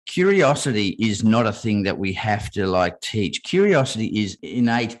curiosity is not a thing that we have to teach. Curiosity is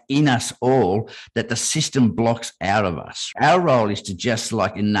innate in us all that the system blocks out of us. Our role is to just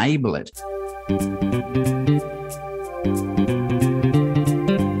enable it.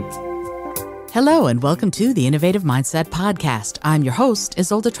 Hello and welcome to the Innovative Mindset Podcast. I'm your host,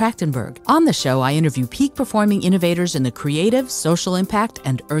 Isolde Trachtenberg. On the show, I interview peak-performing innovators in the creative, social impact,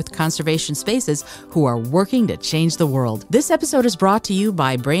 and earth conservation spaces who are working to change the world. This episode is brought to you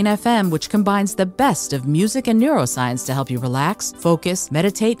by Brain FM, which combines the best of music and neuroscience to help you relax, focus,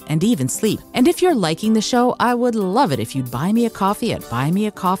 meditate, and even sleep. And if you're liking the show, I would love it if you'd buy me a coffee at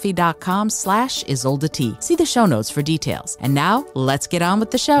buymeacoffee.com/IsoldeT. See the show notes for details. And now, let's get on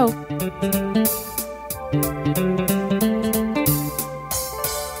with the show.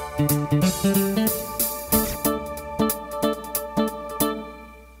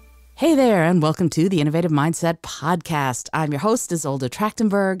 Hey there, and welcome to the Innovative Mindset Podcast. I'm your host, Isolde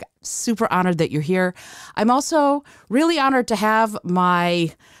Trachtenberg. Super honored that you're here. I'm also really honored to have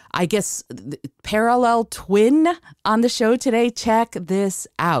my, parallel twin on the show today. Check this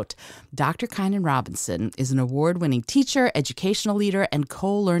out. Dr. Kynan Robinson is an award-winning teacher, educational leader, and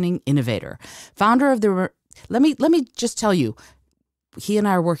co-learning innovator. Founder of the... Let me just tell you, he and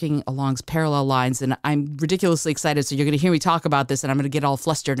I are working along parallel lines, and I'm ridiculously excited. So you're going to hear me talk about this, and I'm going to get all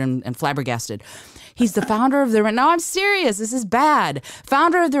flustered and flabbergasted. He's the founder of the... No, I'm serious. This is bad.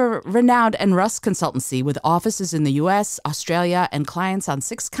 Founder of the renowned Rust consultancy with offices in the U.S., Australia, and clients on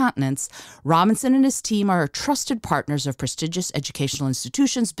 6 continents. Robinson and his team are trusted partners of prestigious educational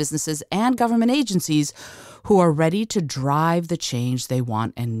institutions, businesses, and government agencies who are ready to drive the change they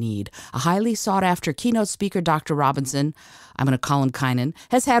want and need. A highly sought-after keynote speaker, Dr. Robinson, I'm going to call him Kynan,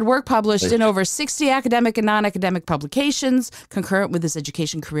 has had work published in over 60 academic and non-academic publications. Concurrent with his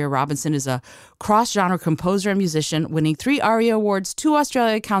education career, Robinson is a cross-genre composer and musician, winning 3 ARIA Awards, 2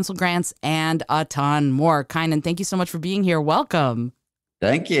 Australia Council grants, and a ton more. Kynan, thank you so much for being here. Welcome.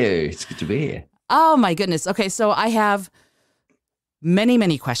 Thank you. It's good to be here. Oh, my goodness. Okay, so I have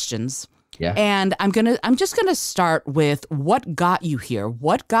many questions. Yeah. And I'm just gonna start with what got you here.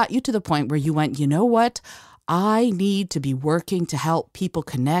 What got you to the point where you went, you know what? I need to be working to help people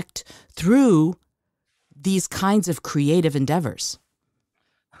connect through these kinds of creative endeavors.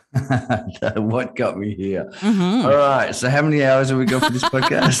 What got me here? Mm-hmm. All right. So how many hours have we got for this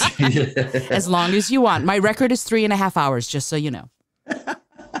podcast? As long as you want. My record is 3.5 hours, just so you know.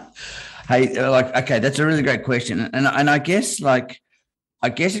 Hey, okay, that's a really great question. And I guess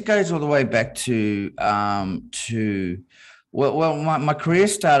it goes all the way back to my career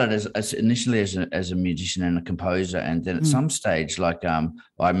started as initially as a musician and a composer, and then at some stage,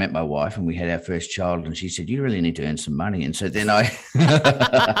 I met my wife and we had our first child, and she said, "You really need to earn some money." And so then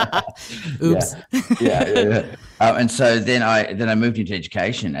oops, and so then I moved into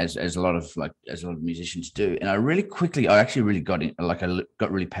education as a lot of musicians do, and I actually really got in, I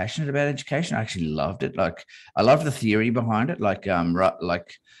got really passionate about education. I actually loved it. I loved the theory behind it,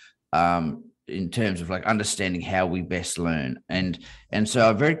 in terms of understanding how we best learn. And so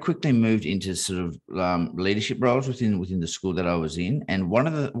I very quickly moved into sort of leadership roles within the school that I was in. And one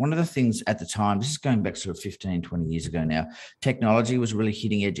of the things at the time, this is going back sort of 15, 20 years ago now, technology was really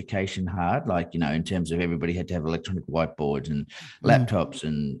hitting education hard, in terms of everybody had to have electronic whiteboards and laptops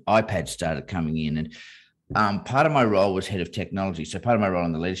and iPads started coming in. And part of my role was head of technology. So part of my role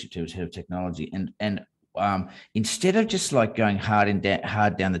in the leadership team was head of technology. And instead of just going hard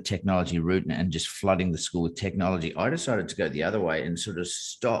down the technology route and just flooding the school with technology, I decided to go the other way and sort of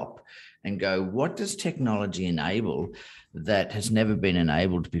stop and go, what does technology enable that has never been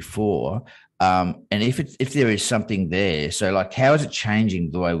enabled before? And if there is something there, so how is it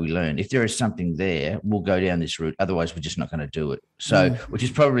changing the way we learn? If there is something there, we'll go down this route. Otherwise, we're just not going to do it. So, which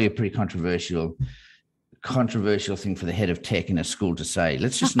is probably a pretty controversial thing for the head of tech in a school to say.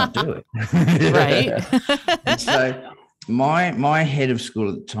 Let's just not do it. Right. And so my head of school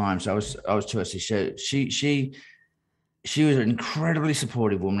at the time, so I was 2 she was an incredibly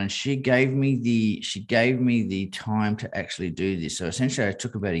supportive woman, and she gave me the time to actually do this. So essentially I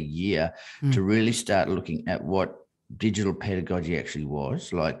took about a year to really start looking at what digital pedagogy actually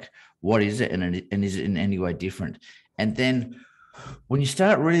was, what is it, and is it in any way different? And then when you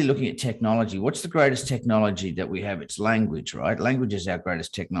start really looking at technology, what's the greatest technology that we have? It's language, right? Language is our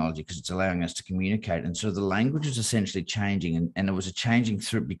greatest technology because it's allowing us to communicate. And so the language is essentially changing, and it was changing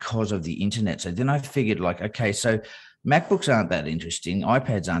through because of the internet. So then I figured okay, so MacBooks aren't that interesting.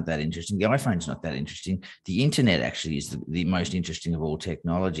 iPads aren't that interesting. The iPhone's not that interesting. The internet actually is the most interesting of all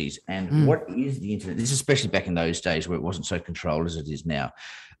technologies. And what is the internet? This is especially back in those days where it wasn't so controlled as it is now.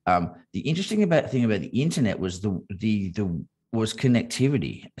 The interesting thing about the internet was the was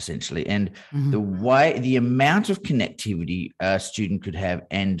connectivity, essentially, and Mm-hmm. the amount of connectivity a student could have,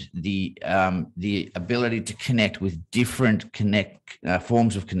 and the ability to connect with different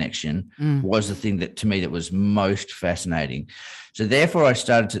forms of connection Mm. was the thing that, to me, that was most fascinating. So therefore,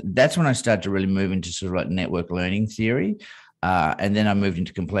 that's when I started to really move into sort of like network learning theory. And then I moved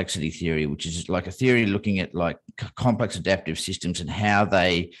into complexity theory, which is like a theory looking at like complex adaptive systems and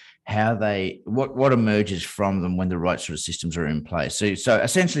what emerges from them when the right sort of systems are in place. So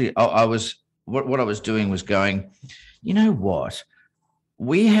essentially, what I was doing was going, you know what?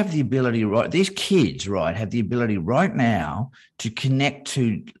 We have the ability, right? These kids, right, have the ability right now to connect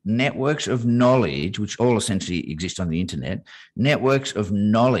to networks of knowledge, which all essentially exist on the internet, networks of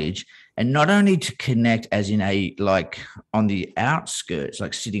knowledge, and not only to connect as in a like on the outskirts,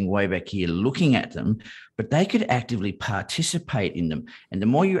 like sitting way back here looking at them, but they could actively participate in them. And the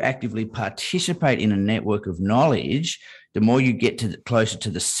more you actively participate in a network of knowledge, the more you get closer to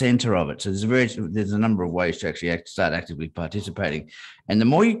the center of it. So there's a number of ways to actually start actively participating. And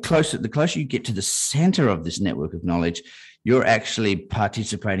the closer you get to the center of this network of knowledge, you're actually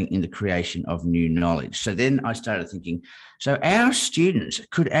participating in the creation of new knowledge. So then I started thinking, so our students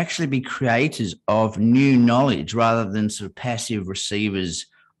could actually be creators of new knowledge rather than sort of passive receivers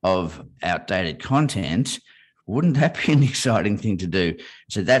of outdated content. Wouldn't that be an exciting thing to do?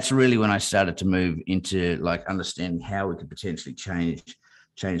 So that's really when I started to move into like understanding how we could potentially change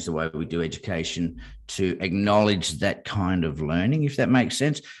the way we do education to acknowledge that kind of learning, if that makes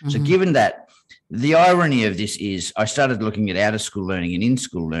sense. Mm-hmm. So given that, the irony of this is I started looking at out of school learning and in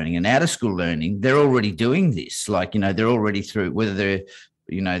school learning, and out of school learning, they're already doing this. Like, they're already through, whether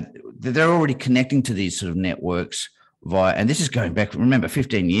they're already connecting to these sort of networks and this is going back, remember,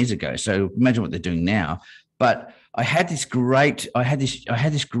 15 years ago. So imagine what they're doing now. But I had this great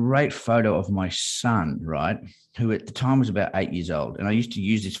photo of my son, right, who at the time was about 8 years old. And I used to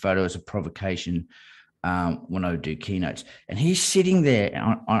use this photo as a provocation when I would do keynotes. And he's sitting there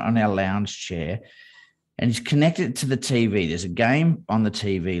on our lounge chair, and he's connected to the TV. There's a game on the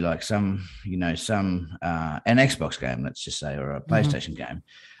TV, like an Xbox game, let's just say, or a PlayStation game.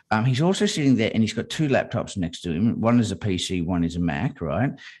 He's also sitting there, and he's got two laptops next to him. One is a PC, one is a Mac, right?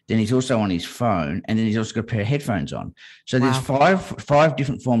 Then he's also on his phone, and then he's also got a pair of headphones on. So there's five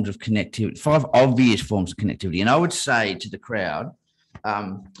different forms of connectivity, 5 obvious forms of connectivity. And I would say to the crowd,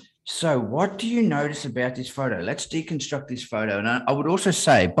 so what do you notice about this photo? Let's deconstruct this photo. And I would also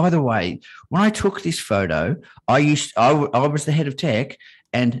say, by the way, when I took this photo, I was the head of tech,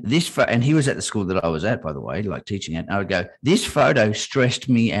 and and he was at the school that I was at, by the way, like teaching at. And I would go, this photo stressed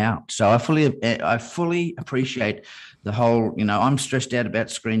me out. So I fully appreciate the whole, I'm stressed out about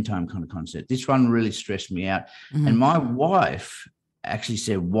screen time kind of concept. This one really stressed me out. Mm-hmm. And my wife actually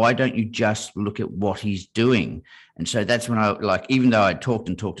said, why don't you just look at what he's doing? And so that's when even though I talked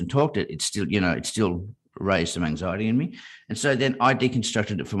it still raised some anxiety in me. And so then I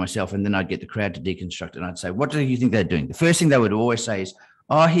deconstructed it for myself, and then I'd get the crowd to deconstruct it. And I'd say, what do you think they're doing? The first thing they would always say is,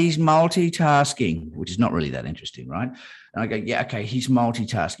 oh, he's multitasking, which is not really that interesting, right? And I go, yeah, okay, he's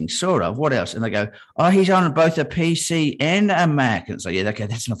multitasking, sort of. What else? And they go, oh, he's on both a PC and a Mac. And so, yeah, okay,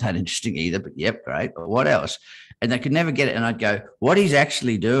 that's not that interesting either, but yep, great. But what else? And they could never get it. And I'd go, what he's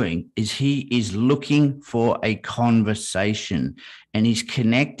actually doing is he is looking for a conversation, and he's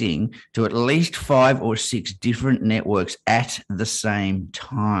connecting to at least 5 or 6 different networks at the same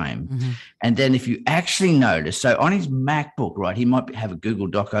time. Mm-hmm. And then if you actually notice, so on his MacBook, right, he might have a Google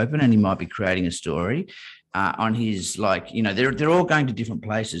Doc open, and he might be creating a story on his, they're all going to different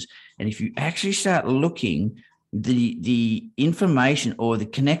places. And if you actually start looking, the information or the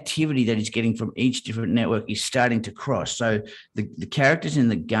connectivity that he's getting from each different network is starting to cross. So the characters in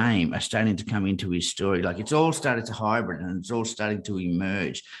the game are starting to come into his story. Like, it's all started to hybrid, and it's all starting to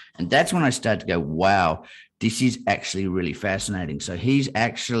emerge. And that's when I started to go, wow, this is actually really fascinating. So he's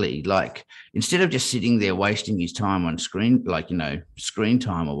actually, instead of just sitting there wasting his time on screen, screen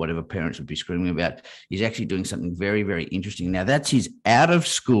time or whatever parents would be screaming about, he's actually doing something very, very interesting. Now, that's his out of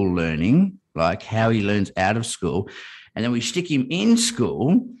school learning, like how he learns out of school. And then we stick him in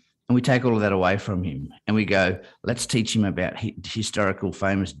school, and we take all of that away from him, and we go, let's teach him about historical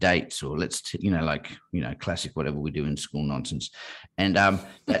famous dates, or classic whatever we do in school nonsense. And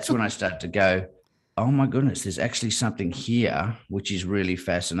that's when I started to go, oh my goodness, there's actually something here which is really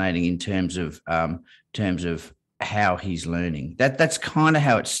fascinating in terms of how he's learning. That's kind of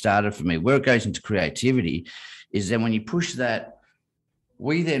how it started for me. Where it goes into creativity is then when you push that,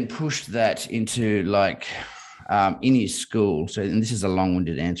 we then pushed that into in his school. So, and this is a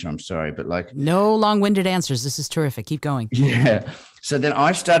long-winded answer, I'm sorry, but no long-winded answers. This is terrific. Keep going. Yeah. So then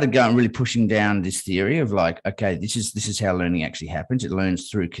I started going really pushing down this theory of like, okay, this is how learning actually happens. It learns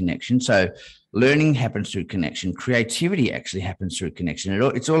through connection. So learning happens through connection. Creativity actually happens through connection.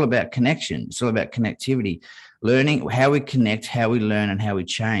 It's all about connection. It's all about connectivity. Learning, how we connect, how we learn, and how we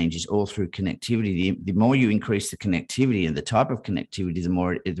change is all through connectivity. The more you increase the connectivity and the type of connectivity, the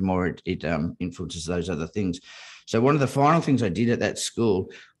more it influences those other things. So one of the final things I did at that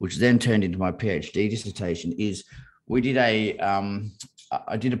school, which then turned into my PhD dissertation, is I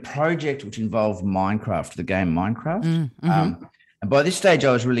did a project which involved Minecraft, the game Minecraft. Mm-hmm. And by this stage,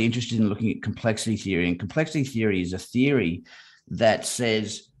 I was really interested in looking at complexity theory. And complexity theory is a theory that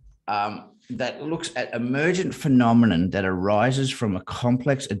says, that looks at emergent phenomenon that arises from a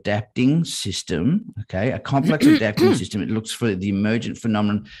complex adapting system. Okay, a complex adapting system. It looks for the emergent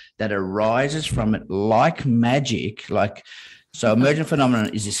phenomenon that arises from it, like magic. So emergent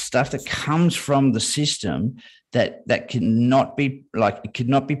phenomenon is this stuff that comes from the system that cannot be it could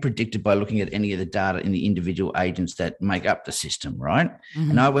not be predicted by looking at any of the data in the individual agents that make up the system, right? Mm-hmm.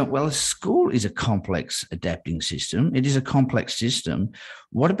 And I went, well, a school is a complex adapting system. It is a complex system.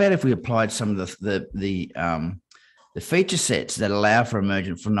 What about if we applied some of the feature sets that allow for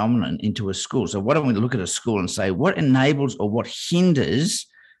emergent phenomenon into a school? So why don't we look at a school and say what enables or what hinders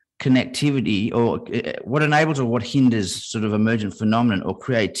connectivity, or what enables or what hinders sort of emergent phenomenon or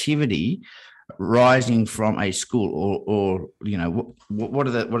creativity rising from a school, or what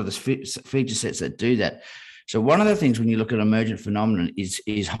are the feature sets that do that? So one of the things when you look at emergent phenomenon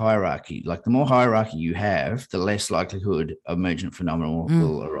is hierarchy. Like the more hierarchy you have, the less likelihood emergent phenomenon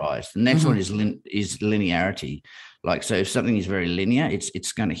will arise. The next one is linearity. Like, so if something is very linear,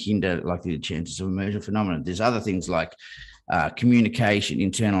 it's going to hinder like the chances of emergent phenomenon. There's other things like communication,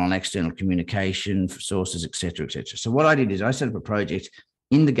 internal and external communication for sources, et cetera, et cetera. So what I did is I set up a project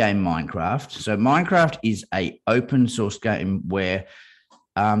in the game Minecraft. So Minecraft is a open source game where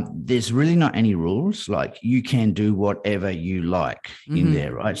there's really not any rules. Like you can do whatever you like in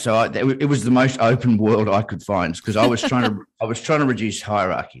there, right? So it was the most open world I could find because I was trying to reduce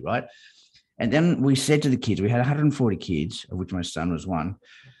hierarchy, right? And then we said to the kids, we had 140 kids, of which my son was one.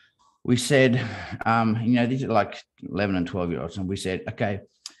 We said, these are like 11 and 12-year-olds, and we said, okay,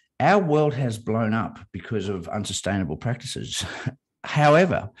 our world has blown up because of unsustainable practices.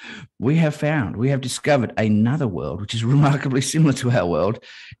 However, we have discovered another world which is remarkably similar to our world,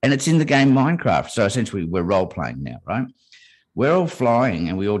 and it's in the game Minecraft. So essentially, we're role playing now, right? We're all flying,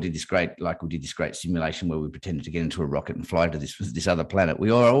 and we did this great simulation where we pretended to get into a rocket and fly to this other planet.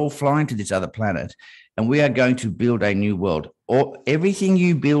 We are all flying to this other planet, and we are going to build a new world. Or everything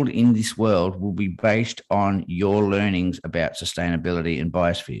you build in this world will be based on your learnings about sustainability and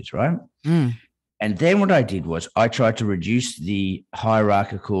biospheres, right? Mm. And then what I did was I tried to reduce the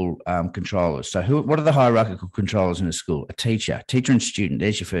hierarchical controllers. So what are the hierarchical controllers in a school? A teacher and student.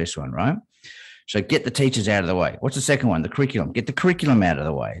 There's your first one, right? So get the teachers out of the way. What's the second one? The curriculum. Get the curriculum out of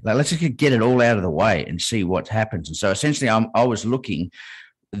the way. Like, let's just get it all out of the way and see what happens. And so essentially I was looking,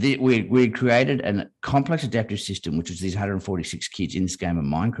 we created a complex adaptive system, which was these 146 kids in this game of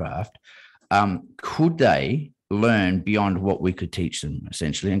Minecraft. Could they learn beyond what we could teach them,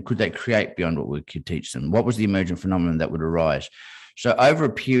 essentially, and could they create beyond what we could teach them? What was the emergent phenomenon that would arise? So over a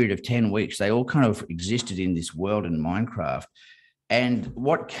period of 10 weeks, they all kind of existed in this world in Minecraft, and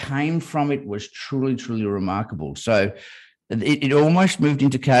what came from it was truly, truly remarkable. So it almost moved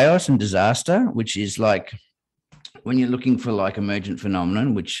into chaos and disaster, which is like when you're looking for like emergent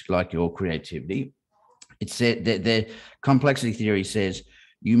phenomenon, which like your creativity, it said that the complexity theory says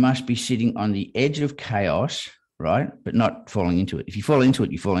you must be sitting on the edge of chaos, right? But not falling into it. If you fall into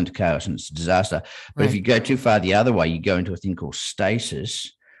it, you fall into chaos and it's a disaster. But if you go too far the other way, you go into a thing called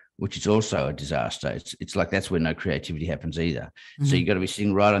stasis, which is also a disaster. It's like that's where no creativity happens either. Mm-hmm. So you got to be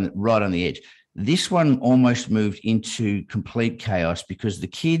sitting right on the edge. This one almost moved into complete chaos because the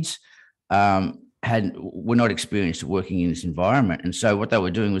kids were not experienced at working in this environment, and so what they were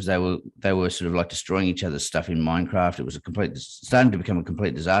doing was they were sort of like destroying each other's stuff in Minecraft. It was starting to become a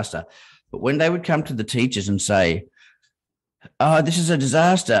complete disaster. But when they would come to the teachers and say, "Oh, this is a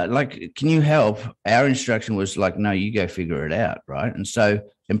disaster. Like, can you help?" Our instruction was like, "No, you go figure it out." Right. And so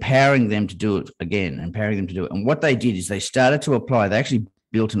empowering them to do it again, And what they did is they started to apply, they actually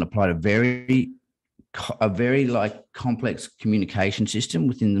built and applied a very like complex communication system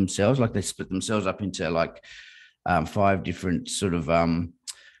within themselves. Like they split themselves up into like 5 different sort of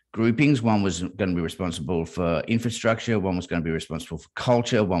groupings. One was going to be responsible for infrastructure. One was going to be responsible for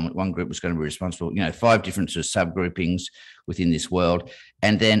culture. One group was going to be responsible, 5 different sort of subgroupings within this world.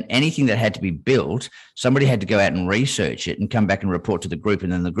 And then anything that had to be built, somebody had to go out and research it and come back and report to the group.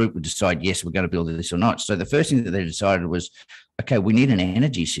 And then the group would decide, yes, we're going to build this or not. So the first thing that they decided was, okay, we need an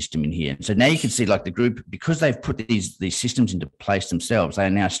energy system in here. And so now you can see like the group, because they've put these systems into place themselves, they are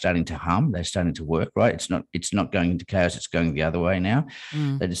now starting to hum. They're starting to work, right? It's not going into chaos. It's going the other way now.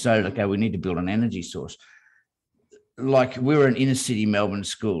 They decided, okay, we need to build an energy source. Like we were an inner city Melbourne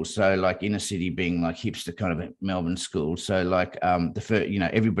school. So like inner city being like hipster kind of a Melbourne school. So like the first,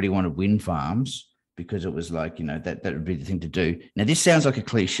 everybody wanted wind farms because it was like, that would be the thing to do. Now, this sounds like a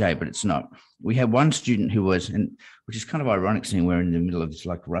cliche, but it's not. We had one student who was, and which is kind of ironic seeing we're in the middle of this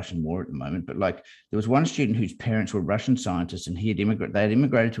like Russian war at the moment, but like there was one student whose parents were Russian scientists and they had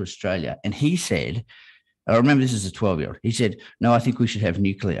immigrated to Australia. And he said, I remember this as a 12-year-old, he said, no, I think we should have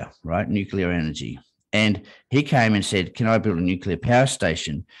nuclear, right? Nuclear energy. And he came and said, can I build a nuclear power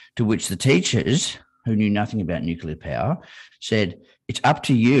station? To which the teachers, who knew nothing about nuclear power, said, it's up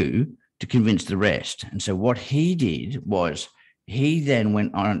to you to convince the rest. And so what he did was he then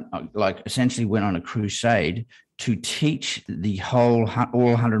went on, essentially went on a crusade to teach all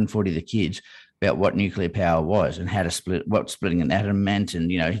 140 of the kids about what nuclear power was and how to split, what splitting an atom meant. And,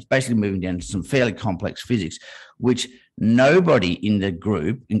 he's basically moving down to some fairly complex physics, which nobody in the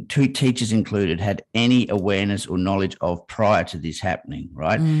group, two teachers included, had any awareness or knowledge of prior to this happening,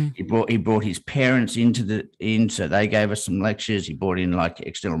 right? He brought his parents so they gave us some lectures. He brought in like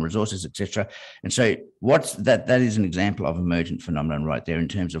external resources, etc. And so that is an example of emergent phenomenon right there in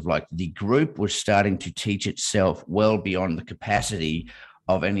terms of like the group was starting to teach itself well beyond the capacity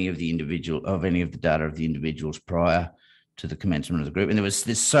of any of the data of the individuals prior to the commencement of the group. And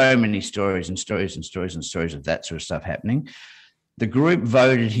there's so many stories of that sort of stuff happening. The group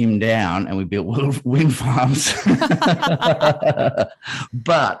voted him down and we built wind farms.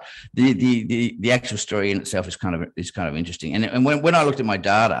 But the actual story in itself is kind of interesting. And when I looked at my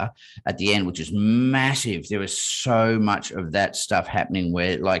data at the end, which is massive, there was so much of that stuff happening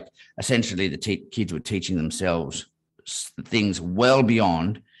where like essentially the kids were teaching themselves things well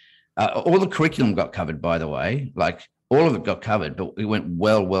beyond all the curriculum got covered, by the way, like all of it got covered, but it went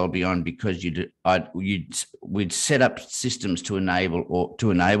well beyond because we'd set up systems to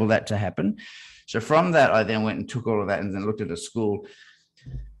enable that to happen. So from that, I then went and took all of that and then looked at a school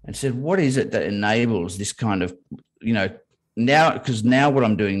and said, what is it that enables this kind of, now what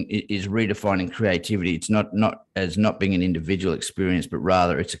I'm doing is redefining creativity. It's not being an individual experience, but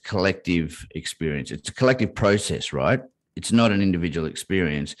rather it's a collective experience. It's a collective process, right? It's not an individual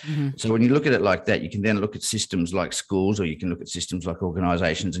experience. Mm-hmm. So when you look at it like that, you can then look at systems like schools, or you can look at systems like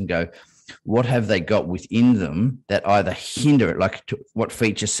organizations and go, what have they got within them that either hinder it, like what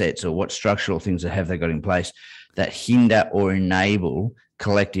feature sets or what structural things have they got in place that hinder or enable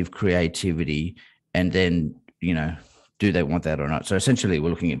collective creativity? And then, do they want that or not? So essentially,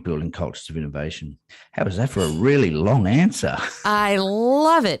 we're looking at building cultures of innovation. How was that for a really long answer? I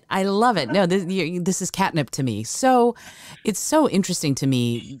love it. No, this is catnip to me. So it's so interesting to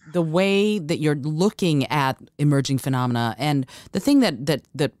me, the way that you're looking at emerging phenomena. And the thing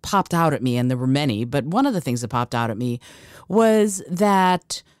that popped out at me, and there were many, but one of the things that popped out at me was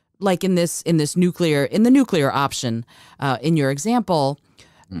that, like in the nuclear option, in your example,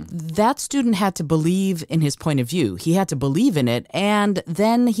 that student had to believe in his point of view. He had to believe in it, and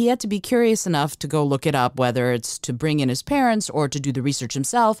then he had to be curious enough to go look it up, whether it's to bring in his parents or to do the research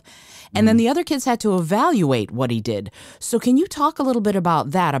himself. And then the other kids had to evaluate what he did. So can you talk a little bit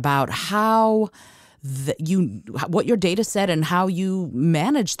about that, about how what your data said and how you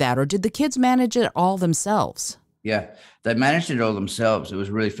managed that? Or did the kids manage it all themselves? Yeah, they managed it all themselves. It was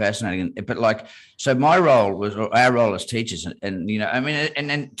really fascinating. But so my role was, or our role as teachers, and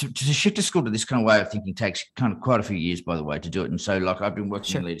then to shift a school to this kind of way of thinking takes kind of quite a few years, by the way, to do it. And so I've been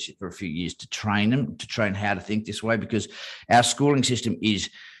working in leadership for a few years to train how to think this way, because our schooling system is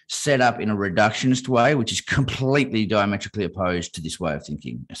set up in a reductionist way, which is completely diametrically opposed to this way of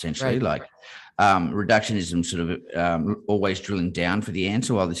thinking, essentially. Right. Reductionism sort of always drilling down for the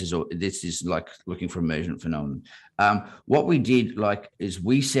answer, while this is like looking for emergent phenomenon. What we did is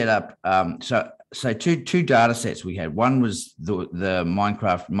we set up so two data sets we had. One was the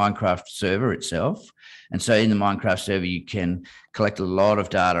Minecraft server itself. And so in the Minecraft server, you can collect a lot of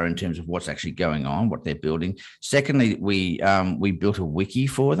data in terms of what's actually going on, what they're building. Secondly, we built a wiki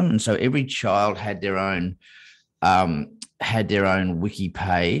for them. And so every child had their own wiki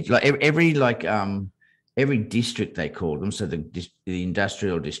page. Every district, they called them. So the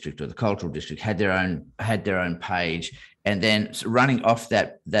industrial district or the cultural district had their own page. And then running off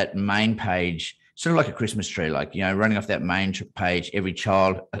that main page, sort of like a Christmas tree, running off that main page, every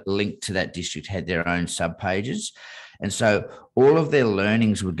child linked to that district had their own sub pages. And so all of their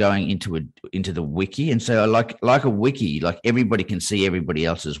learnings were going into the wiki. And so like a wiki, like everybody can see everybody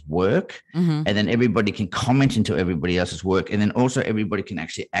else's work, Mm-hmm. and then everybody can comment into everybody else's work. And then also everybody can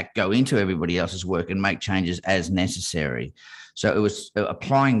actually go into everybody else's work and make changes as necessary. So it was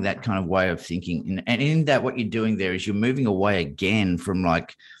applying that kind of way of thinking. And in that, what you're doing there is you're moving away again from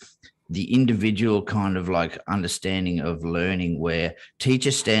like the individual kind of like understanding of learning, where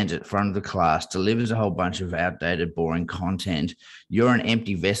teacher stands at front of the class, delivers a whole bunch of outdated, boring content. You're an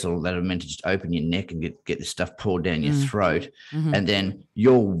empty vessel that are meant to just open your neck and get the stuff poured down your throat. Mm-hmm. And then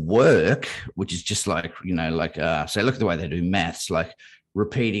your work, which is just like, so look at the way they do maths, like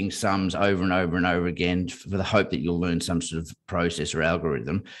repeating sums over and over and over again for the hope that you'll learn some sort of process or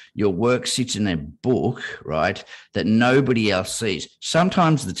algorithm. Your work sits in a book, right, that nobody else sees.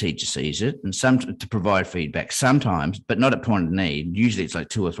 Sometimes the teacher sees it, and some to provide feedback, sometimes, but not at point of need. Usually it's like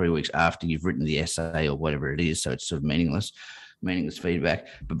 2 or 3 weeks after you've written the essay or whatever it is. So it's sort of meaningless feedback.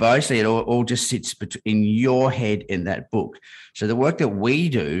 But basically it all just sits in your head in that book. So the work that we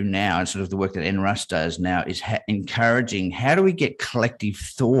do now, and sort of the work that NRUS does now, is encouraging how do we get collective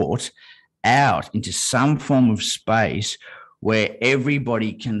thought out into some form of space where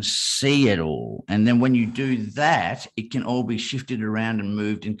everybody can see it all. And then when you do that, it can all be shifted around and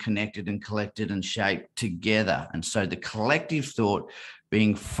moved and connected and collected and shaped together. And so the collective thought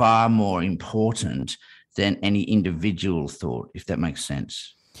being far more important than any individual thought, if that makes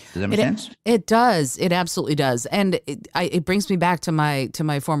sense. Does that make sense? It does. It absolutely does. And it brings me back to my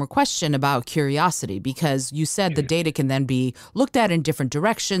former question about curiosity, because you said the data can then be looked at in different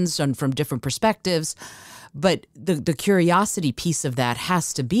directions and from different perspectives. But the curiosity piece of that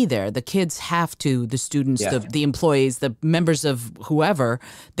has to be there. The kids have to, the students, the employees, the members of whoever,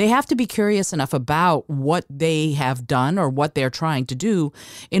 they have to be curious enough about what they have done or what they're trying to do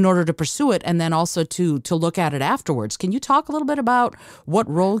in order to pursue it, and then also to look at it afterwards. Can you talk a little bit about what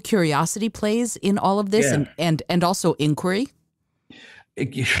role curiosity plays in all of this, and also inquiry?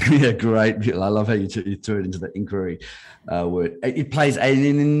 Yeah, great. I love how you threw it into the inquiry word. It plays an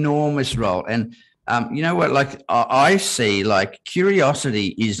enormous role. And you know what, like I see, like curiosity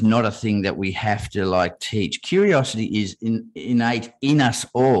is not a thing that we have to like teach. Curiosity is innate in us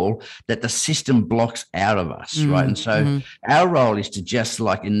all, that the system blocks out of us, right? And so our role is to just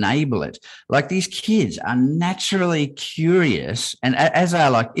like enable it. Like these kids are naturally curious, and as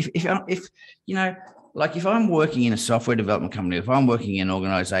are like if you know, like if I'm working in a software development company, if I'm working in an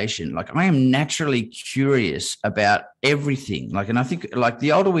organization, like I am naturally curious about everything. Like, and I think like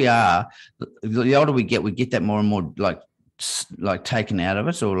the older we are, the older we get that more and more like taken out of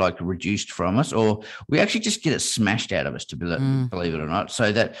us, or like reduced from us, or we actually just get it smashed out of us, to believe it or not,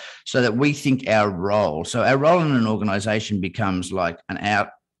 so that we think our role in an organization becomes like an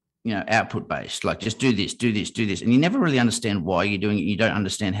output based, like just do this, and you never really understand why you're doing it. You don't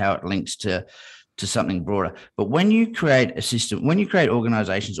understand how it links to something broader. But when you create a system, when you create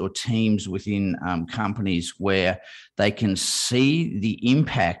organizations or teams within companies where they can see the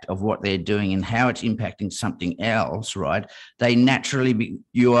impact of what they're doing and how it's impacting something else, right?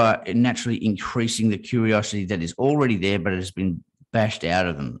 You are naturally increasing the curiosity that is already there, but it has been bashed out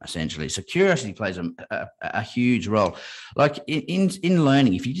of them, essentially. So curiosity plays a huge role. Like in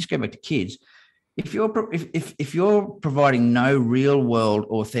learning, if you just go back to kids, if you're providing no real world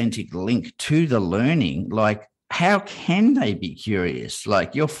authentic link to the learning, like how can they be curious?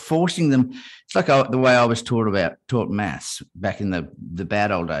 Like you're forcing them. It's like the way I was taught maths back in the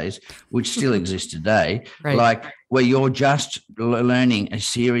bad old days, which still exists today. Right. Like where you're just learning a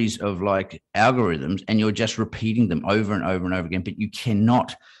series of like algorithms and you're just repeating them over and over and over again, but you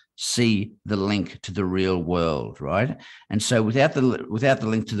cannot see the link to the real world, right? And so without the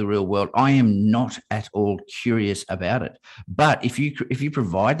link to the real world, I am not at all curious about it. But if you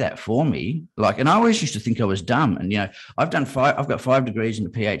provide that for me, like, and I always used to think I was dumb, and I've got 5 degrees and a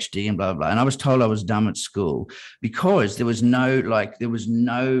PhD and blah blah blah, and I was told I was dumb at school because there was no like link,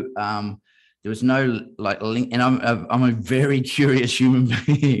 and I'm a very curious human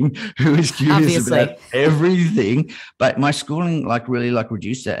being who is curious Obviously. about everything. But my schooling really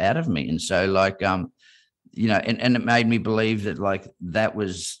reduced that out of me, and so and it made me believe that that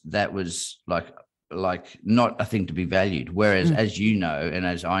was not a thing to be valued. Whereas, as you know, and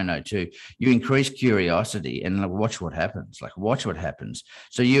as I know too, you increase curiosity and watch what happens. Watch what happens.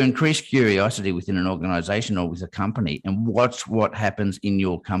 So you increase curiosity within an organization or with a company, and watch what happens in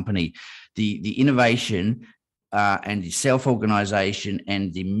your company. The innovation and the self-organization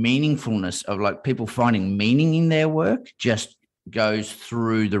and the meaningfulness of like people finding meaning in their work just goes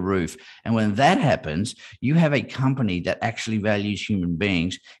through the roof. And when that happens, you have a company that actually values human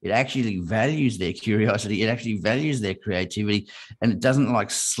beings. It actually values their curiosity. It actually values their creativity, and it doesn't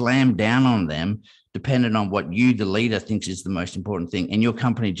like slam down on them dependent on what you, the leader, thinks is the most important thing. And your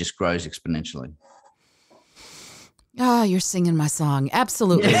company just grows exponentially. Oh, you're singing my song.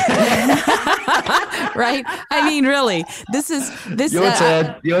 Absolutely. Right? I mean, really, this. Your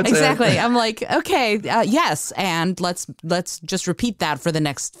turn. Exactly. I'm like, okay, yes, and let's just repeat that for the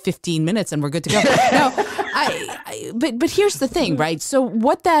next 15 minutes, and we're good to go. No, but here's the thing, right? So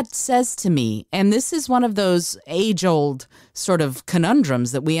what that says to me, and this is one of those age-old sort of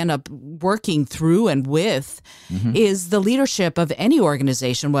conundrums that we end up working through and with, is the leadership of any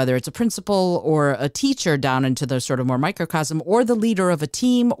organization, whether it's a principal or a teacher down into the sort of more microcosm, or the leader of a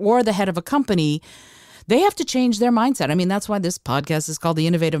team or the head of a company. They have to change their mindset. I mean, that's why this podcast is called The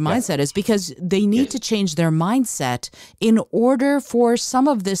Innovative Mindset, is because they need to change their mindset in order for some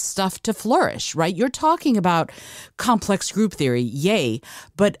of this stuff to flourish, right? You're talking about complex group theory, yay,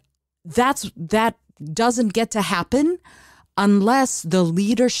 but that doesn't get to happen unless the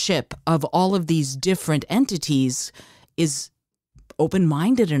leadership of all of these different entities is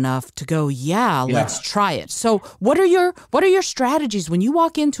open-minded enough to go, let's try it. So what are your strategies when you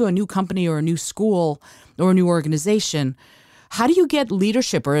walk into a new company or a new school or a new organization? How do you get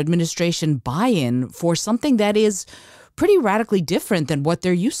leadership or administration buy-in for something that is pretty radically different than what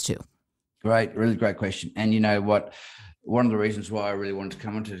they're used to? Great, really great question. And you know what? One of the reasons why I really wanted to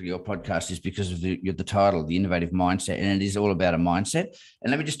come onto your podcast is because of the title, The Innovative Mindset, and it is all about a mindset. And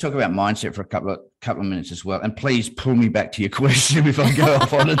let me just talk about mindset for a couple of minutes as well. And please pull me back to your question if I go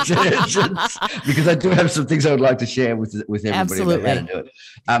off on a tangent, because I do have some things I would like to share with everybody Absolutely. about how to do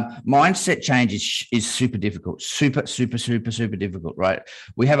it. Mindset change is super difficult, super difficult, right?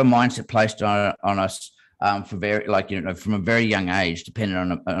 We have a mindset placed on us. From a very young age, depending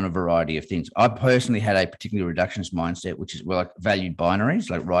on a variety of things. I personally had a particularly reductionist mindset, which is valued binaries,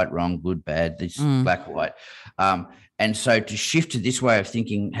 like right, wrong, good, bad, this black or white. And so to shift to this way of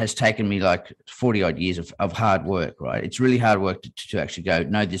thinking has taken me like 40 odd years of hard work, right? It's really hard work to actually go,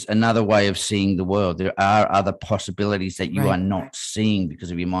 no, there's another way of seeing the world. There are other possibilities that you are not seeing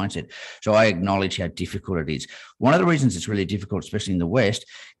because of your mindset. So I acknowledge how difficult it is. One of the reasons it's really difficult, especially in the West,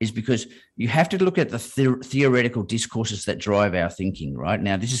 is because you have to look at the theoretical discourses that drive our thinking, right?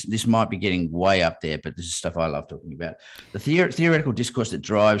 Now, this might be getting way up there, but this is stuff I love talking about. The theoretical discourse that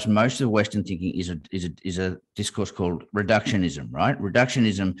drives most of the Western thinking is a discourse called reductionism, right?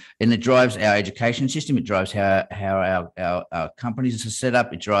 Reductionism, and it drives our education system. It drives how our companies are set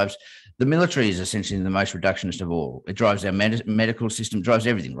up. It drives the military is essentially the most reductionist of all. It drives our medical system, drives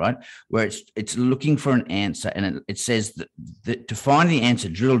everything, right? Where it's looking for an answer, and it says that to find the answer,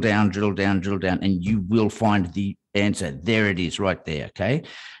 drill down, and you will find the answer. There it is, right there. Okay.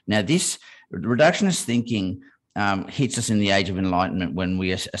 Now, this reductionist thinking hits us in the age of enlightenment when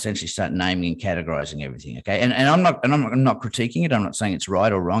we essentially start naming and categorizing everything. Okay. And I'm not critiquing it. I'm not saying it's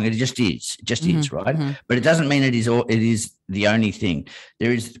right or wrong. It just is. It just is, right? But it doesn't mean it is the only thing.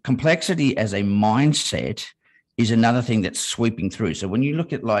 There is complexity as a mindset is another thing that's sweeping through. So when you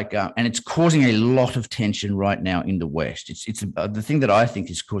look at and it's causing a lot of tension right now in the West. It's the thing that I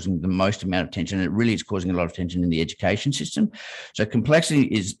think is causing the most amount of tension, and it really is causing a lot of tension in the education system. So complexity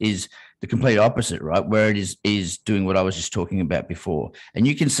is the complete opposite, right? Where it is doing what I was just talking about before. And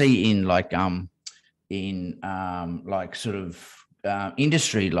you can see in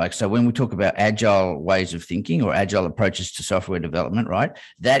industry, so when we talk about agile ways of thinking or agile approaches to software development, right,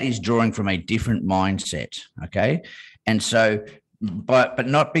 that is drawing from a different mindset. Okay. And so, but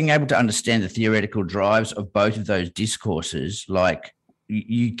not being able to understand the theoretical drives of both of those discourses,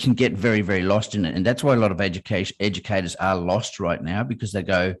 you can get very, very lost in it. And that's why a lot of educators are lost right now, because they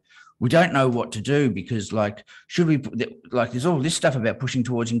go, we don't know what to do, because there's all this stuff about pushing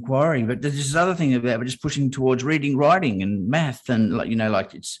towards inquiry, but there's this other thing about just pushing towards reading, writing and math. And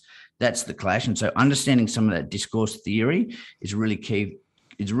that's the clash. And so understanding some of that discourse theory is really key.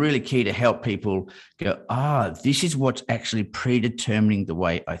 It's really key to help people go, this is what's actually predetermining the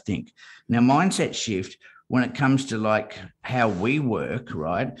way I think. Now, mindset shift, when it comes to how we work,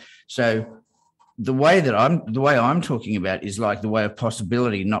 right? So the way I'm talking about is the way of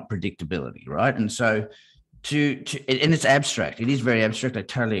possibility, not predictability, right? And so and it's abstract. It is very abstract. I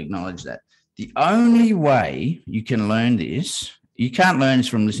totally acknowledge that. The only way you can learn this, you can't learn this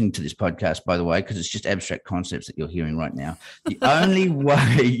from listening to this podcast, by the way, because it's just abstract concepts that you're hearing right now. The only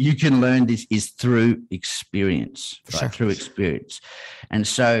way you can learn this is through experience, right? Sure. Through experience. And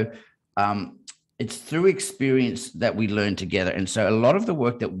so it's through experience that we learn together. And so a lot of the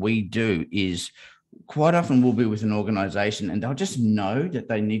work that we do is quite often we'll be with an organization and they'll just know that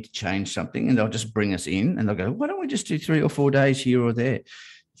they need to change something, and they'll just bring us in and they'll go, why don't we just do 3 or 4 days here or there?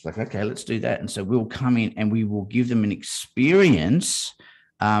 It's like, okay, let's do that. And so we'll come in and we will give them an experience,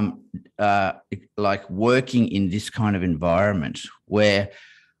 like working in this kind of environment, where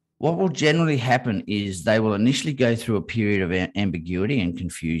what will generally happen is they will initially go through a period of ambiguity and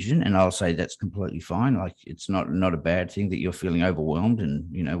confusion. And I'll say that's completely fine. Like, it's not a bad thing that you're feeling overwhelmed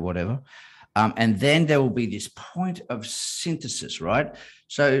and, whatever. And then there will be this point of synthesis, right?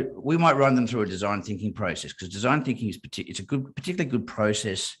 So we might run them through a design thinking process, because design thinking is it's a particularly good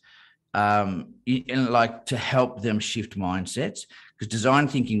process, and like to help them shift mindsets, because design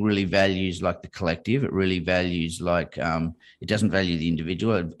thinking really values like the collective. It really values like it doesn't value the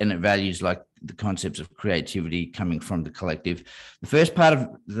individual, and it values like the concepts of creativity coming from the collective. The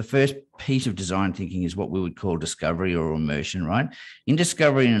first piece of design thinking is what we would call discovery or immersion, right? In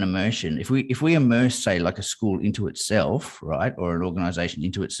discovery and immersion, if we immerse, say, like a school into itself, right, or an organization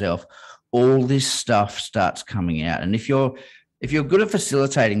into itself, all this stuff starts coming out. And if you're good at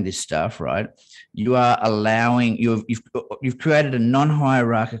facilitating this stuff, right, you are allowing, you've created a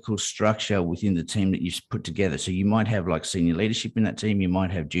non-hierarchical structure within the team that you've put together. So you might have like senior leadership in that team, you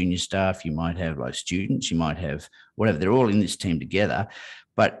might have junior staff, you might have like students, you might have whatever. They're all in this team together,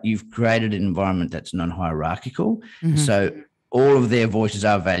 but you've created an environment that's non-hierarchical. Mm-hmm. So all of their voices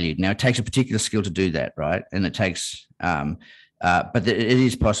are valued. Now, it takes a particular skill to do that, right? And it takes, but it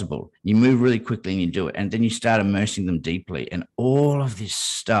is possible. You move really quickly and you do it. And then you start immersing them deeply. And all of this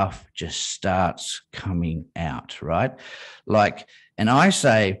stuff just starts coming out, right? Like, and I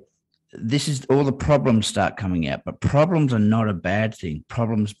say, this is all the problems start coming out, but problems are not a bad thing.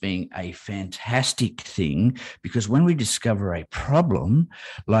 Problems being a fantastic thing, because when we discover a problem,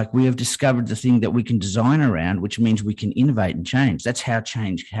 like we have discovered the thing that we can design around, which means we can innovate and change. That's how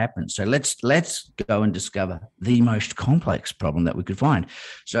change happens. So let's go and discover the most complex problem that we could find.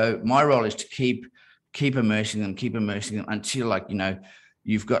 So my role is to keep immersing them until, like,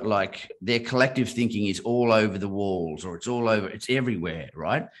 you've got like their collective thinking is all over the walls, or it's everywhere,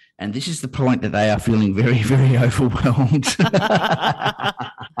 right? And this is the point that they are feeling very, very overwhelmed.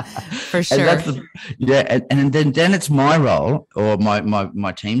 For sure. And then it's my role, or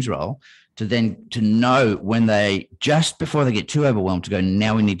my team's role, to know when they, just before they get too overwhelmed, to go,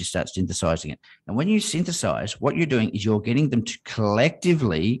 now we need to start synthesizing it. And when you synthesize, what you're doing is you're getting them to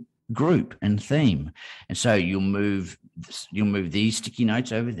collectively group and theme. And so you'll move these sticky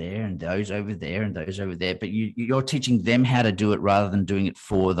notes over there and those over there and those over there, but you're teaching them how to do it rather than doing it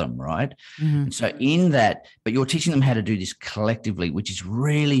for them, right? Mm-hmm. And so in that, but you're teaching them how to do this collectively, which is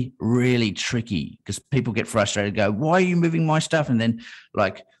really, really tricky, because people get frustrated, go, why are you moving my stuff? And then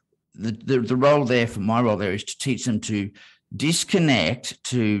like the role there, for my role there, is to teach them to disconnect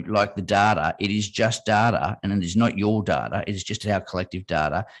to like the data. It is just data, and it is not your data. It is just our collective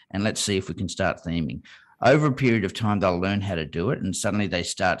data. And let's see if we can start theming. Over a period of time, they'll learn how to do it. And suddenly they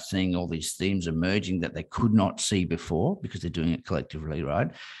start seeing all these themes emerging that they could not see before, because they're doing it collectively, right?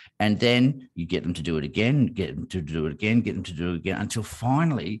 And then you get them to do it again, get them to do it again, until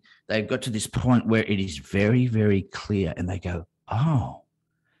finally they've got to this point where it is very, very clear. And they go, oh,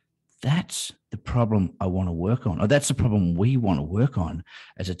 that's the problem I want to work on, or that's the problem we want to work on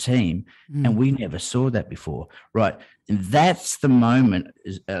as a team. And we never saw that before, right? And that's the moment,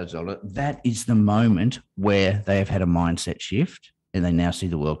 that is the moment where they have had a mindset shift, and they now see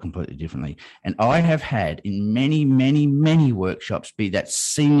the world completely differently. And I have had in many, many, many workshops, be that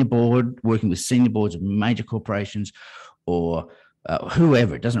senior board, working with senior boards of major corporations, or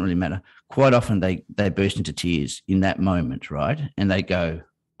whoever, it doesn't really matter. Quite often they burst into tears in that moment, right? And they go,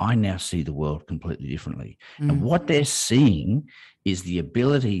 I now see the world completely differently. And what they're seeing is the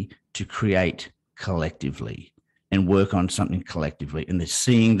ability to create collectively and work on something collectively. And they're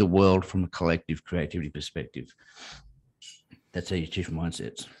seeing the world from a collective creativity perspective. That's how you shift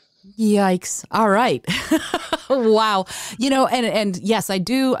mindsets. Yikes. All right. Wow. And yes, I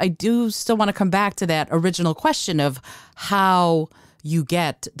do still want to come back to that original question of how you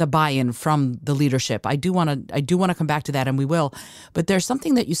get the buy-in from the leadership. I do want to come back to that, and we will. But there's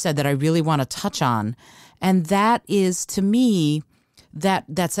something that you said that I really want to touch on, and that is, to me,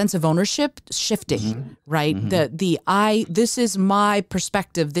 that sense of ownership shifting, right? Mm-hmm. This is my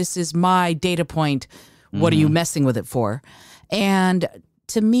perspective, this is my data point. What are you messing with it for? And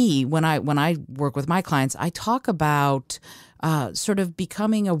to me, when I work with my clients, I talk about sort of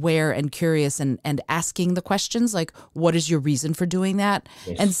becoming aware and curious and asking the questions like, what is your reason for doing that?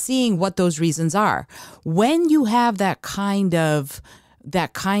 Yes. And seeing what those reasons are. When you have that kind of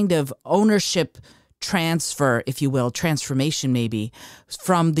ownership transfer, if you will, transformation maybe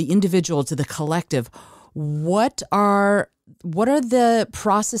from the individual to the collective, what are the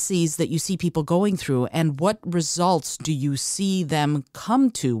processes that you see people going through, and what results do you see them come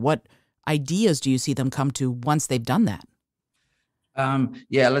to? What ideas do you see them come to once they've done that?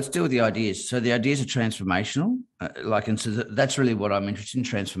 Yeah, let's deal with the ideas. So the ideas are transformational, and so that's really what I'm interested in,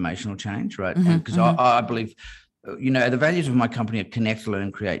 transformational change, right? Mm-hmm, And because I believe, the values of my company are connect,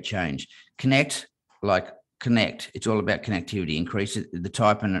 learn, create, change. Connect. It's all about connectivity. Increase the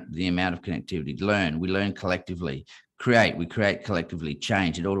type and the amount of connectivity. Learn. We learn collectively. Create. We create collectively.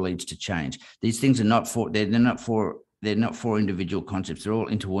 Change. It all leads to change. These things are not for. They're not for individual concepts. They're all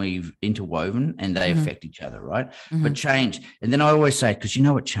interwoven, and they affect each other, right? But change, and then I always say, because you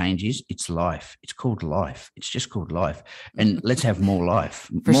know what change is? It's life. It's called life. It's just called life. And let's have more life.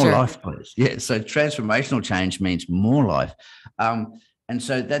 Life, please. Yeah. So transformational change means more life. And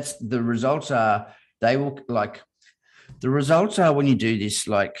so that's the results are. The results are when you do this,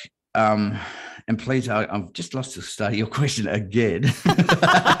 and please, I've just lost the start of your question again.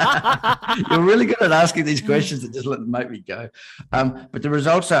 You're really good at asking these questions that just make me go. But the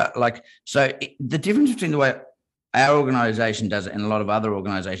results are the difference between the way our organization does it and a lot of other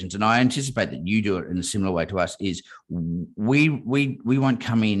organizations, and I anticipate that you do it in a similar way to us, is we won't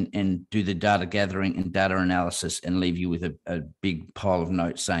come in and do the data gathering and data analysis and leave you with a big pile of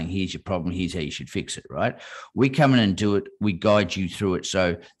notes saying, here's your problem, here's how you should fix it, right? We come in and do it. We guide you through it.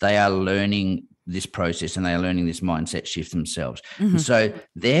 So they are learning this process and they are learning this mindset shift themselves. And so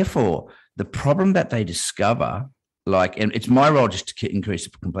therefore, the problem that they discover, and it's my role just to increase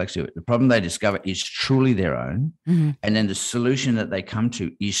the complexity of it. The problem they discover is truly their own. And then the solution that they come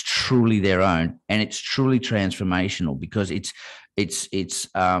to is truly their own. And it's truly transformational, because it's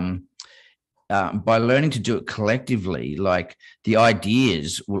by learning to do it collectively, the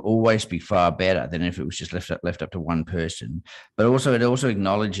ideas will always be far better than if it was just left up to one person. But also, it also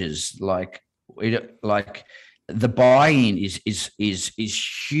acknowledges the buy-in is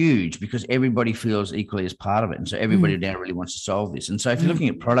huge, because everybody feels equally as part of it, and so everybody now really wants to solve this. And so if you're looking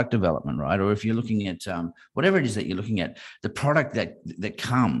at product development, right, or if you're looking at whatever it is that you're looking at, the product that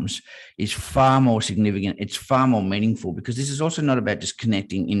comes is far more significant. It's far more meaningful, because this is also not about just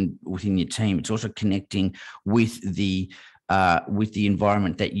connecting within your team. It's also connecting with the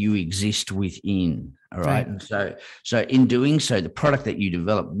environment that you exist within. All right. And so in doing so, the product that you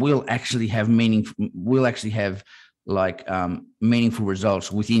develop will actually have meaningful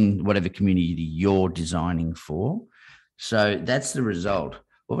results within whatever community you're designing for. So that's the result.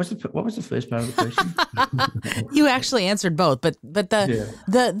 What was the first part of the question? You actually answered both, but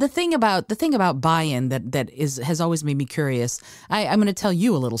the thing about buy-in that has always made me curious. I'm going to tell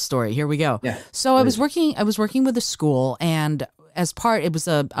you a little story. Here we go. Yeah, so please. I was working with a school, and it was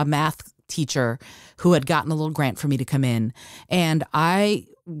a math teacher who had gotten a little grant for me to come in, and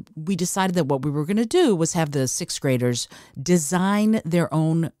we decided that what we were going to do was have the sixth graders design their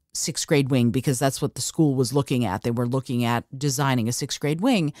own sixth grade wing, because that's what the school was looking at. They were looking at designing a sixth grade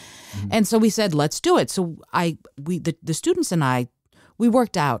wing. And so we said, let's do it. So the students and I, we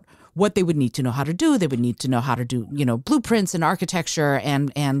worked out what they would need to know how to do. They would need to know how to do, blueprints and architecture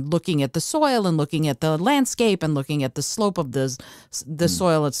and looking at the soil and looking at the landscape and looking at the slope of the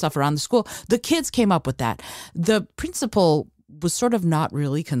soil and stuff around the school. The kids came up with that. The principal was sort of not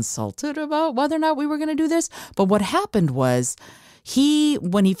really consulted about whether or not we were going to do this. But what happened was,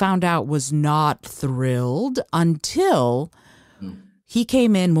 when he found out, was not thrilled until he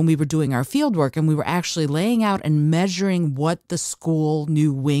came in when we were doing our field work, and we were actually laying out and measuring what the school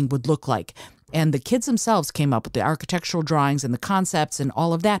new wing would look like. And the kids themselves came up with the architectural drawings and the concepts and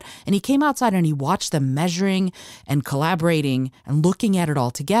all of that. And he came outside and he watched them measuring and collaborating and looking at it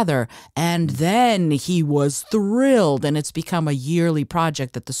all together. And then he was thrilled, and it's become a yearly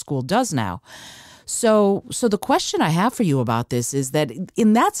project that the school does now. So the question I have for you about this is that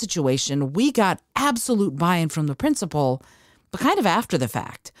in that situation, we got absolute buy-in from the principal, but kind of after the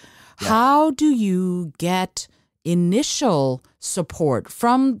fact. Yeah. How do you get initial support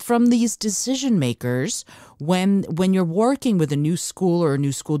from these decision makers when you're working with a new school or a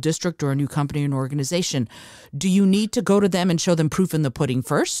new school district or a new company and organization? Do you need to go to them and show them proof in the pudding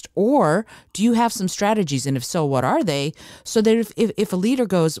first, or do you have some strategies, and if so, what are they, so that if a leader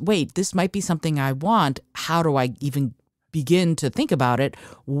goes, wait, this might be something I want, how do I even begin to think about it?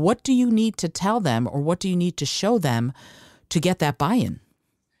 What do you need to tell them, or what do you need to show them to get that buy-in?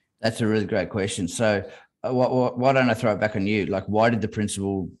 That's a really great question. So why don't I throw it back on you? Why did the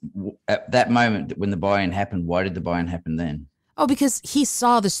principal, at that moment when the buy-in happened, why did the buy-in happen then? Oh, because he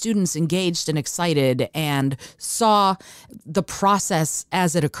saw the students engaged and excited and saw the process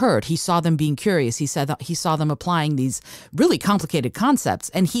as it occurred. He saw them being curious. He said that he saw them applying these really complicated concepts.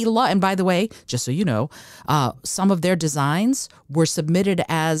 And and by the way, just so you know, some of their designs were submitted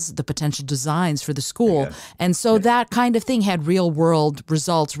as the potential designs for the school. And so that kind of thing had real world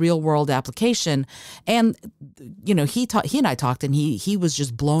results, real world application. And, you know, he and I talked, and he was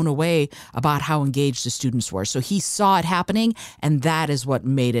just blown away about how engaged the students were. So he saw it happening, and that is what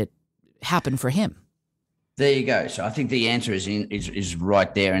made it happen for him. There you go. So I think the answer is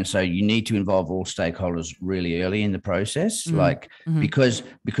right there. And so you need to involve all stakeholders really early in the process,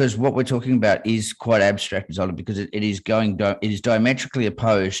 because what we're talking about is quite abstract, because it is diametrically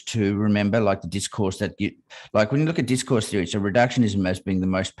opposed to, remember, like the discourse that like when you look at discourse theory, so reductionism as being the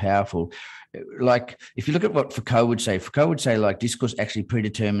most powerful. Like if you look at what Foucault would say like discourse actually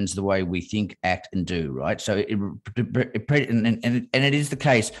predetermines the way we think, act, and do, right? So and it is the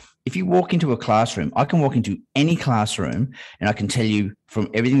case. If you walk into a classroom, I can walk into any classroom and I can tell you from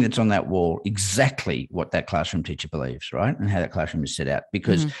everything that's on that wall exactly what that classroom teacher believes, right? And how that classroom is set out,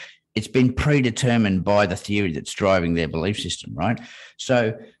 because it's been predetermined by the theory that's driving their belief system, right?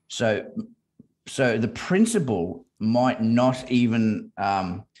 So the principle might not even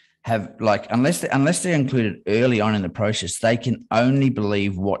have, like, unless they're included early on in the process, they can only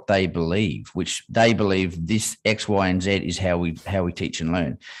believe what they believe, which they believe this X, Y, and Z is how we teach and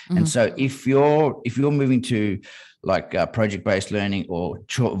learn. And so if you're moving to like project-based learning or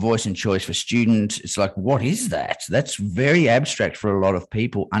voice and choice for students, it's like, what is that? That's very abstract for a lot of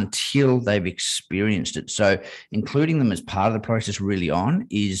people until they've experienced it. So including them as part of the process really on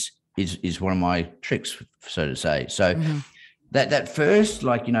is one of my tricks, so to say. So that first,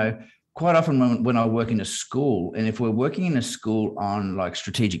 like, you know, quite often when I work in a school, and if we're working in a school on like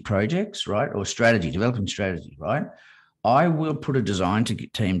strategic projects, right, or developing strategy, right, I will put a design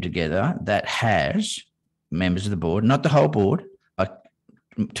team together that has members of the board, not the whole board, like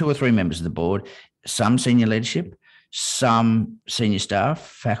 2 or 3 members of the board, some senior leadership, some senior staff,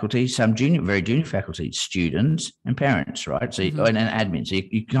 faculty, some very junior faculty, students, and parents, right? So and admin. So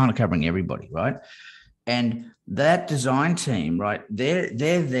you're kind of covering everybody, right? And that design team, right, they're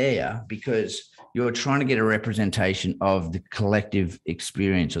there because you're trying to get a representation of the collective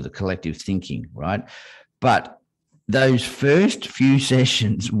experience or the collective thinking, right? But those first few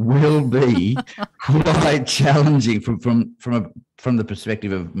sessions will be quite challenging from the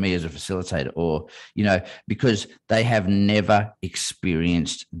perspective of me as a facilitator, or, you know, because they have never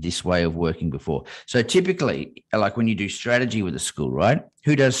experienced this way of working before. So typically, like when you do strategy with a school, right?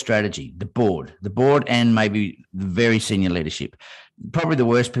 Who does strategy? The board, and maybe the very senior leadership. Probably the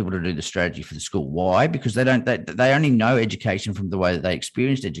worst people to do the strategy for the school. Why? Because they only know education from the way that they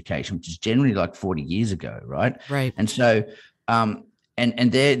experienced education, which is generally like 40 years ago, right? Right. And so, and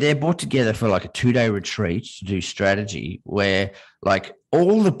they're brought together for like a 2-day retreat to do strategy, where like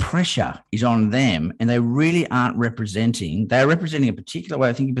all the pressure is on them, and they really aren't representing. They're representing a particular way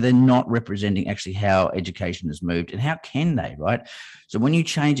of thinking, but they're not representing actually how education has moved, and how can they, right? So when you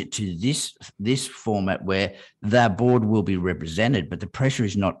change it to this format where the board will be represented, but the pressure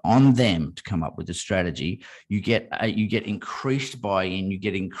is not on them to come up with a strategy, you get increased buy-in, you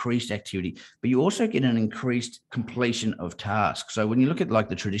get increased activity, but you also get an increased completion of tasks. So when you look at like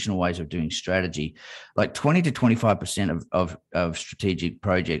the traditional ways of doing strategy, like 20 to 25% of strategic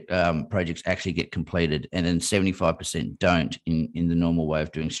projects actually get completed, and then 75% don't in the normal way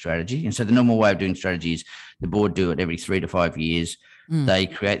of doing strategy. And so the normal way of doing strategy is the board do it every 3 to 5 years. They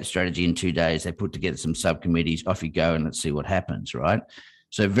create the strategy in 2 days. They put together some subcommittees. Off you go, and let's see what happens, right?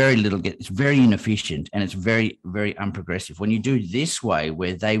 So very little it's very inefficient, and it's very, very unprogressive. When you do this way,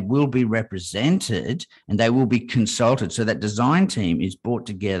 where they will be represented and they will be consulted, so that design team is brought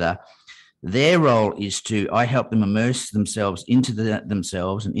together. Their role is I help them immerse themselves into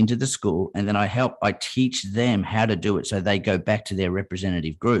themselves and into the school, and then I teach them how to do it, so they go back to their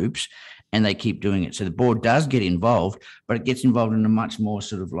representative groups and they keep doing it. So the board does get involved, but it gets involved in a much more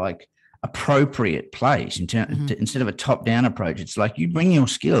sort of like appropriate place instead of a top-down approach. It's like you bring your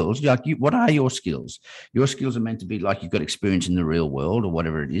skills. What are your skills? Your skills are meant to be like you've got experience in the real world or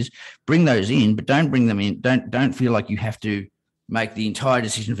whatever it is. Bring those in, but don't bring them in. Don't feel like you have to make the entire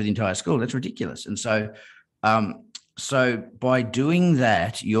decision for the entire school. That's ridiculous. And so by doing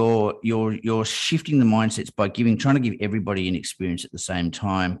that, you're shifting the mindsets by trying to give everybody an experience at the same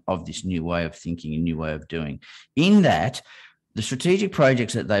time of this new way of thinking and new way of doing. In that, the strategic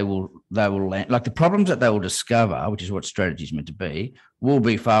projects that they will land, like the problems that they will discover, which is what strategy is meant to be, will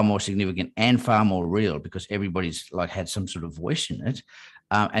be far more significant and far more real because everybody's like had some sort of voice in it.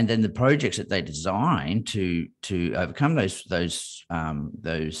 And then the projects that they design to overcome those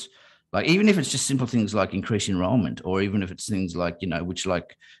like, even if it's just simple things like increased enrollment, or even if it's things like, which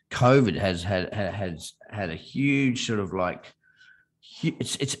like COVID has had a huge sort of like,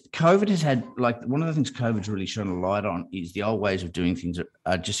 it's COVID has had, like, one of the things COVID's really shone a light on is the old ways of doing things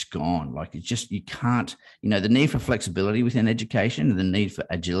are just gone. Like, it's just, you can't, the need for flexibility within education and the need for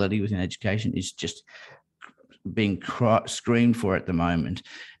agility within education is just being screamed for at the moment.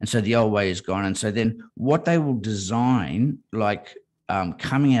 And so the old way is gone. And so then what they will design, like,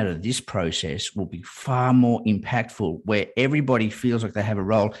 coming out of this process will be far more impactful, where everybody feels like they have a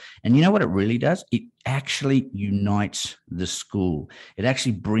role. And you know what it really does? It actually unites the school. It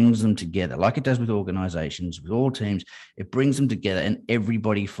actually brings them together, like it does with organizations, with all teams. It brings them together and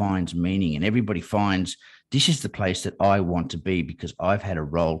everybody finds meaning, and everybody finds, this is the place that I want to be because I've had a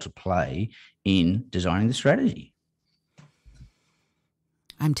role to play in designing the strategy.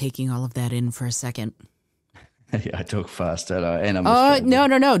 I'm taking all of that in for a second. Yeah, I talk fast, don't I? And I'm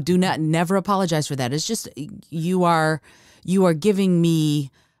no. Do not, never apologize for that. It's just, you are giving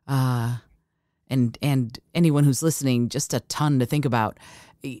me and anyone who's listening just a ton to think about.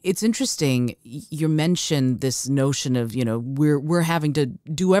 It's interesting. You mentioned this notion of, we're having to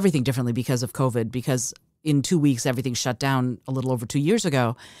do everything differently because of COVID, because in 2 weeks everything shut down a little over 2 years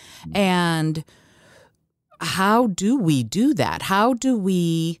ago. And how do we do that? How do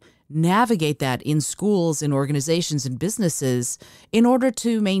we navigate that in schools, in organizations, and businesses in order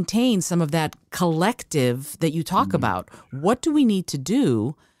to maintain some of that collective that you talk about? What do we need to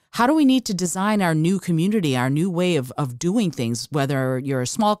do? How do we need to design our new community, our new way of doing things, whether you're a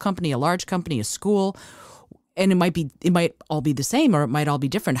small company, a large company, a school, and it might all be the same, or it might all be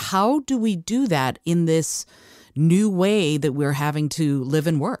different. How do we do that in this new way that we're having to live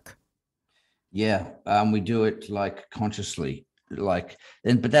and work? Yeah, we do it like consciously. But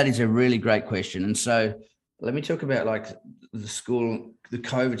that is a really great question. And so let me talk about like the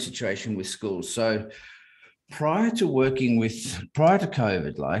COVID situation with schools. So prior to COVID,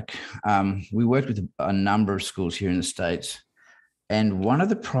 we worked with a number of schools here in the States. And one of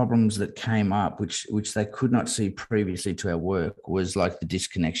the problems that came up, which they could not see previously to our work, was like the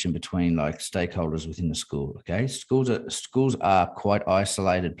disconnection between like stakeholders within the school. Okay, schools are quite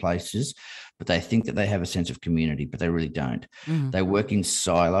isolated places, but they think that they have a sense of community, but they really don't. Mm-hmm. They work in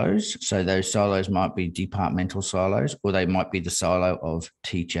silos. So those silos might be departmental silos, or they might be the silo of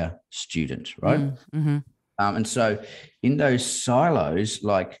teacher student, right? Mm-hmm. And so in those silos,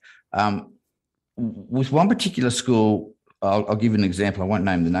 like with one particular school, I'll give you an example. I won't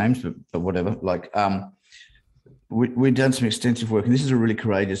name the names, but whatever. Like, we've done some extensive work, and this is a really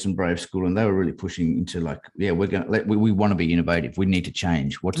courageous and brave school, and they were really pushing into like, yeah, we want to be innovative. We need to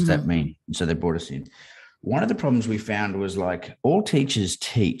change. What does that mean? And so they brought us in. One of the problems we found was like all teachers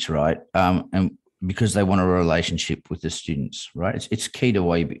teach, right? And because they want a relationship with the students, right? It's key to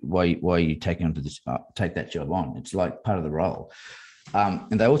why you take that job on. It's like part of the role.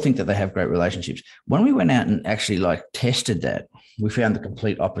 And they all think that they have great relationships. When we went out and actually like tested that, we found the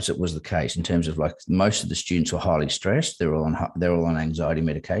complete opposite was the case, in terms of like most of the students were highly stressed. They're all on anxiety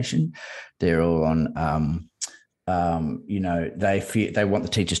medication. They're all on, they want the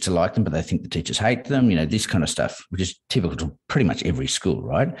teachers to like them, but they think the teachers hate them, this kind of stuff, which is typical to pretty much every school,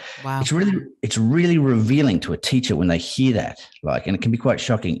 right? Wow. It's really revealing to a teacher when they hear that, like, and it can be quite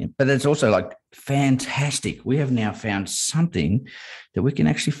shocking, but it's also like fantastic. We have now found something that we can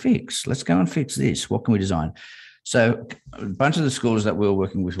actually fix. Let's go and fix this. What can we design? So a bunch of the schools that we were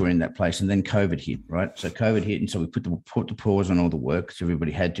working with were in that place, and then COVID hit, right? So COVID hit, and so we put the pause on all the work, because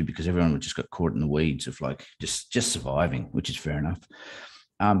everybody had to, because everyone just got caught in the weeds of like just surviving, which is fair enough.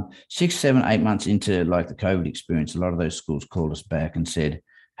 6, 7, 8 months into like the COVID experience, a lot of those schools called us back and said,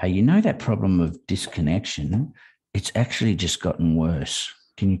 hey, that problem of disconnection, it's actually just gotten worse.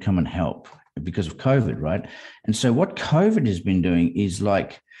 Can you come and help? Because of COVID, right? And so what COVID has been doing is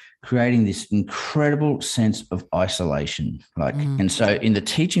like creating this incredible sense of isolation. Like, and so in the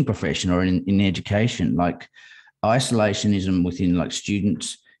teaching profession or in education, like isolationism within like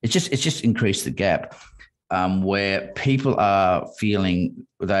students, it's just increased the gap, where people are feeling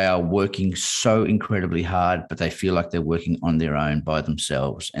they are working so incredibly hard, but they feel like they're working on their own by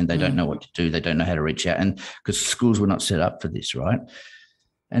themselves, and they don't know what to do. They don't know how to reach out, and because schools were not set up for this, right?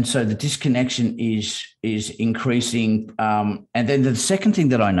 And so the disconnection is increasing. And then the second thing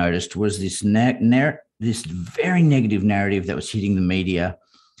that I noticed was this this very negative narrative that was hitting the media,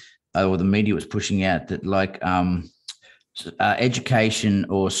 or the media was pushing out, that like education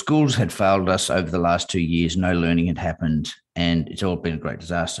or schools had failed us over the last 2 years. No learning had happened, and it's all been a great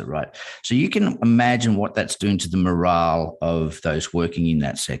disaster, right? So you can imagine what that's doing to the morale of those working in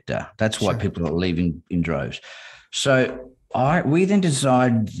that sector. That's why people are leaving in droves. So we then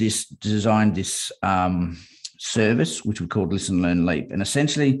designed this service, which we called Listen, Learn, Leap, and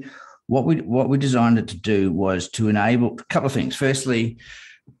essentially what we designed it to do was to enable a couple of things. Firstly,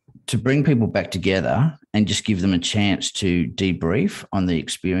 to bring people back together and just give them a chance to debrief on the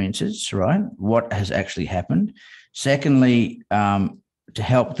experiences, right? What has actually happened. Secondly, to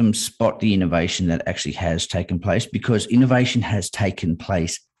help them spot the innovation that actually has taken place, because innovation has taken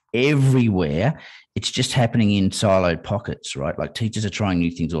place everywhere. It's just happening in siloed pockets, right? Like teachers are trying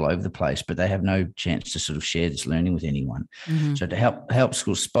new things all over the place, but they have no chance to sort of share this learning with anyone. Mm-hmm. So to help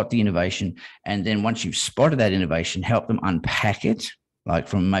schools spot the innovation, and then once you've spotted that innovation, help them unpack it, like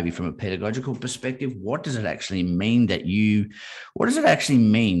from a pedagogical perspective. What does it actually mean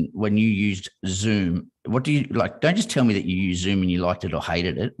when you used Zoom? What do you like? Don't just tell me that you used Zoom and you liked it or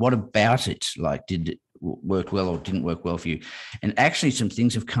hated it. What about it? Like, did it work well or didn't work well for you? And actually some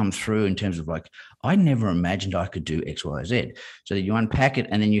things have come through in terms of like, I never imagined I could do X, Y, Z. So you unpack it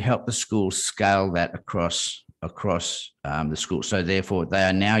and then you help the school scale that across the school. So therefore they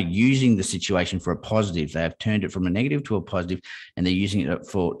are now using the situation for a positive. They have turned it from a negative to a positive, and they're using it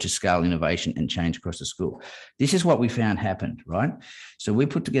to scale innovation and change across the school. This is what we found happened, right? So we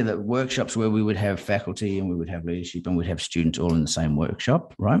put together workshops where we would have faculty and we would have leadership and we'd have students all in the same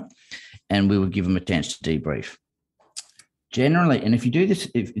workshop, right? And we would give them a chance to debrief. Generally, and if you do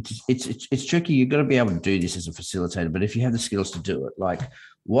this, it's tricky. You've got to be able to do this as a facilitator, but if you have the skills to do it, like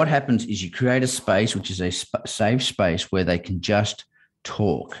what happens is you create a space, which is a safe space where they can just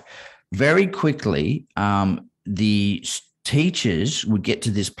talk. Very quickly, the teachers would get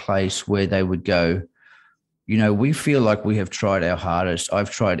to this place where they would go, we feel like we have tried our hardest.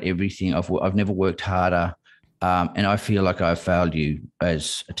 I've tried everything. I've never worked harder. And I feel like I've failed you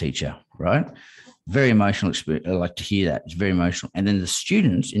as a teacher, right? Very emotional experience. I like to hear that. It's very emotional. And then the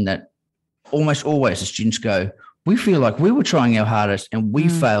students in that, almost always the students go, we feel like we were trying our hardest and we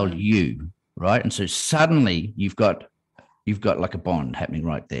failed you, right? And so suddenly you've got like a bond happening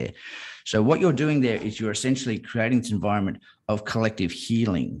right there. So what you're doing there is you're essentially creating this environment of collective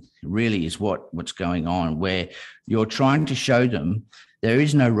healing, really is what's going on, where you're trying to show them there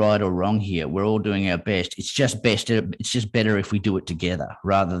is no right or wrong here. We're all doing our best. It's just better if we do it together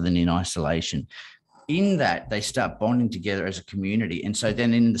rather than in isolation. In that, they start bonding together as a community. And so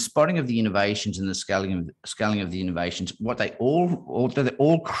then in the spotting of the innovations and the scaling of the innovations, what they're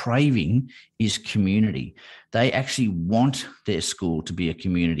all craving is community. They actually want their school to be a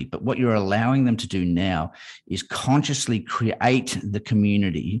community. But what you're allowing them to do now is consciously create the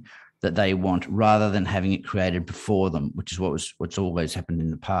community that they want rather than having it created before them, which is what's always happened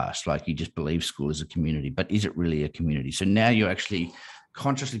in the past. Like you just believe school is a community, but is it really a community? So now you're actually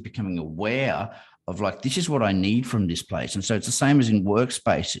consciously becoming aware of like, this is what I need from this place. And so it's the same as in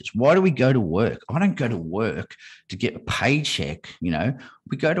workspaces. Why do we go to work? I don't go to work to get a paycheck.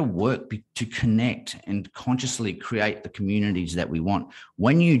 We go to work to connect and consciously create the communities that we want.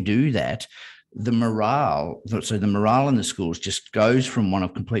 When you do that, the morale in the schools just goes from one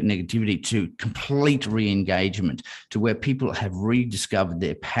of complete negativity to complete re-engagement, to where people have rediscovered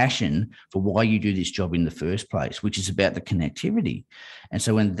their passion for why you do this job in the first place, which is about the connectivity. And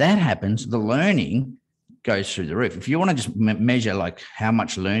so when that happens, the learning goes through the roof. If you want to just measure like how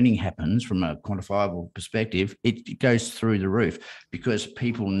much learning happens from a quantifiable perspective, it goes through the roof, because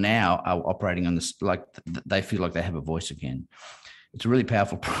people now are operating on this, like they feel like they have a voice again. It's a really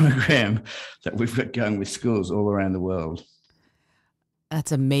powerful program that we've got going with schools all around the world.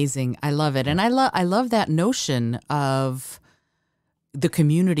 That's amazing. I love it. And I love that notion of the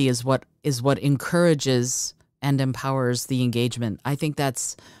community is what encourages and empowers the engagement. I think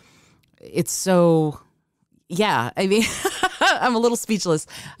it's so, yeah. I mean, I'm a little speechless,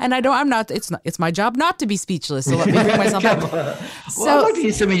 and it's my job not to be speechless. So let me bring myself up. Well, I'd like to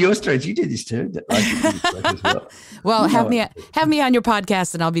hear some of your stories. You did this too. Well, have me on your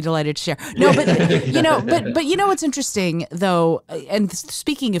podcast, and I'll be delighted to share. No, but but what's interesting though, and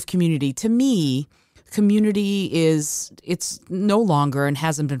speaking of community, to me, community it's no longer, and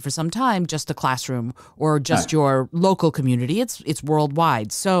hasn't been for some time, just a classroom or just your local community. It's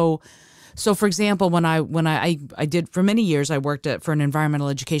worldwide. So for example, when I did for many years, I worked for an environmental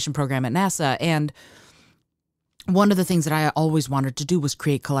education program at NASA, and one of the things that I always wanted to do was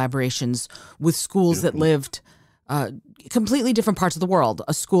create collaborations with schools that lived completely different parts of the world.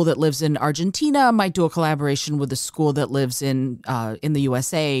 A school that lives in Argentina might do a collaboration with a school that lives in the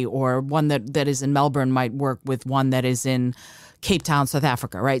USA, or one that is in Melbourne might work with one that is in Cape Town, South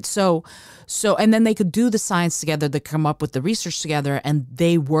Africa, right? So, and then they could do the science together, they come up with the research together, and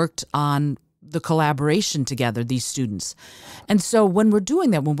they worked on the collaboration together, these students. And so when we're doing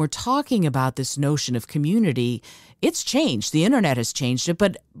that, when we're talking about this notion of community, it's changed. The internet has changed it,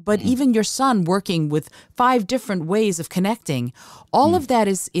 but even your son working with 5 different ways of connecting, all of that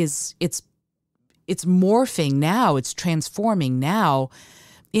is it's morphing now, it's transforming now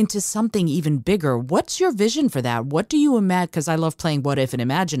into something even bigger. What's your vision for that? What do you imagine? Because I love playing what if and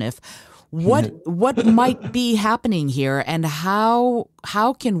imagine if. What might be happening here, and how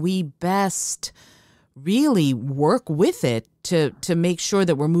can we best really work with it to make sure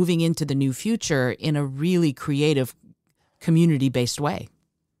that we're moving into the new future in a really creative, community-based way?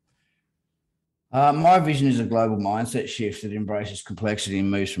 My vision is a global mindset shift that embraces complexity and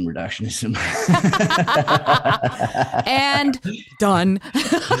moves from reductionism. And done.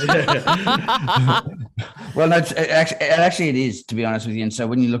 Well, no, actually it is, to be honest with you. And so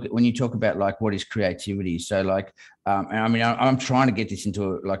when you talk about like what is creativity, so like, and I mean, I'm trying to get this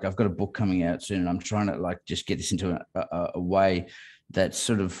into I've got a book coming out soon, and I'm trying to like just get this into a way that's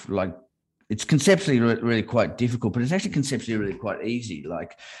sort of like, it's conceptually really quite difficult, but it's actually conceptually really quite easy.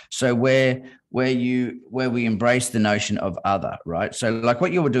 Like, so where we embrace the notion of other, right? So like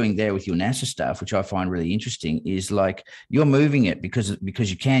what you were doing there with your NASA stuff, which I find really interesting, is like you're moving it because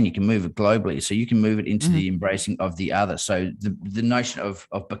you can move it globally. So you can move it into the embracing of the other. So the notion of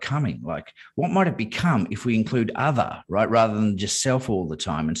becoming, like what might it become if we include other, right? Rather than just self all the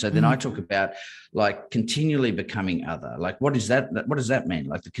time. And so then I talk about like continually becoming other. Like what does that mean?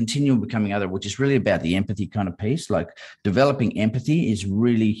 Like the continual becoming other, which is really about the empathy kind of piece. Like developing empathy is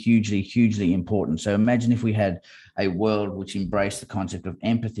really hugely important. So imagine if we had a world which embraced the concept of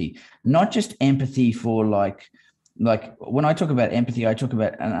empathy, not just empathy for like when I talk about empathy, I talk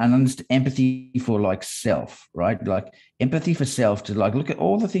about an empathy for like self, right? Like empathy for self, to like look at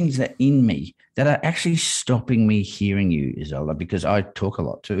all the things that in me that are actually stopping me hearing you, Isola, because I talk a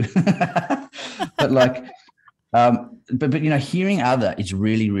lot too. But like, but you know, hearing other is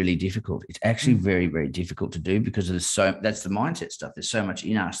really difficult. It's actually very difficult to do because that's the mindset stuff. There's so much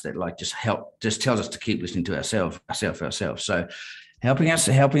in us that like just tells us to keep listening to ourselves. So helping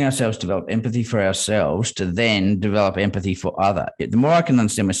ourselves develop empathy for ourselves to then develop empathy for other. The more I can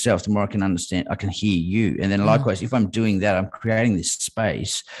understand myself, the more I can hear you. And then likewise, if I'm doing that, I'm creating this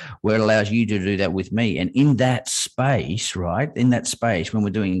space where it allows you to do that with me. And in that space, right, when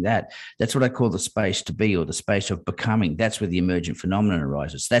we're doing that, that's what I call the space to be, or the space of becoming. That's where the emergent phenomenon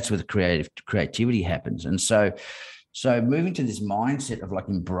arises. That's where the creativity happens. And so moving to this mindset of like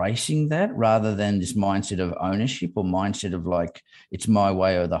embracing that rather than this mindset of ownership or mindset of like, it's my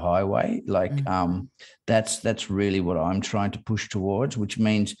way or the highway. Like, that's really what I'm trying to push towards, which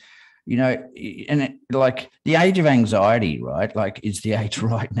means, you know, and like the age of anxiety, right? Like it's the age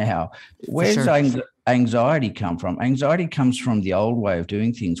right now. Where's anxiety come from? Anxiety comes from the old way of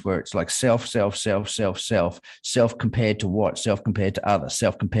doing things where it's like self compared to what? Self compared to other,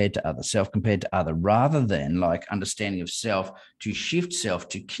 self compared to other, rather than like understanding of self to shift self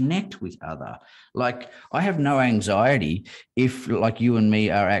to connect with other. Like I have no anxiety if like you and me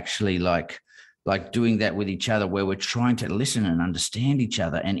are actually like doing that with each other, where we're trying to listen and understand each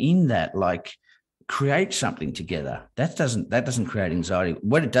other. And in that, like, create something together. That doesn't create anxiety.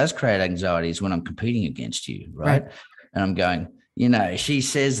 What it does create anxiety is when I'm competing against you, right? And I'm going, you know, she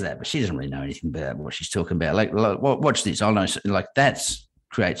says that, but she doesn't really know anything about what she's talking about. Like watch this. I'll know. Like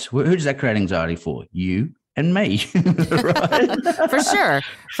who does that create anxiety for? You and me, right?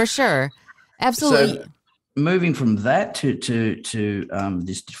 For sure. Absolutely. So, moving from that to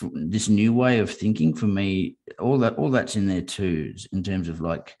this new way of thinking, for me, all that's in there too, in terms of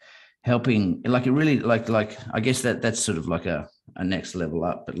like helping, like it really like I guess that's sort of like a next level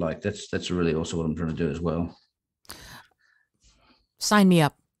up, but like that's really also what I'm trying to do as well. Sign me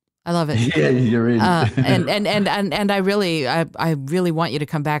up. I love it. Yeah, you're in. And I really want you to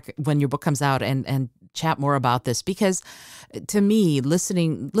come back when your book comes out and chat more about this, because to me,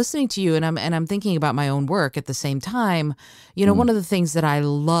 listening to you, and I'm thinking about my own work at the same time. You know, one of the things that I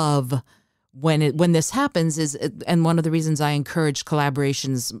love when this happens is, and one of the reasons I encourage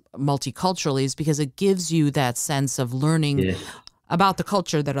collaborations multiculturally, is because it gives you that sense of learning about the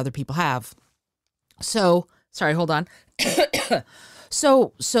culture that other people have. So, sorry, hold on.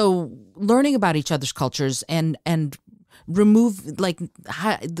 So learning about each other's cultures and remove, like,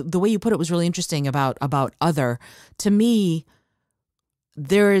 the way you put it was really interesting about other. To me,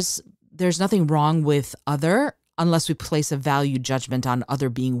 there's nothing wrong with other. unless we place a value judgment on other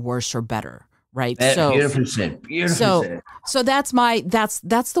being worse or better. Right. Beautifully said. Beautifully said. So that's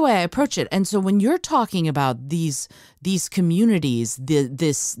the way I approach it. And so when you're talking about these communities,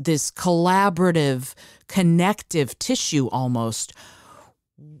 this collaborative, connective tissue almost,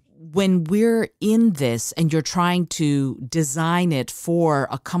 when we're in this and you're trying to design it for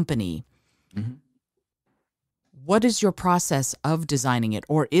a company, mm-hmm. what is your process of designing it?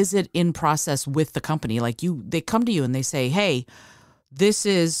 Or is it in process with the company? Like they come to you and they say, hey, this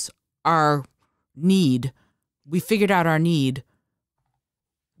is our need. We figured out our need.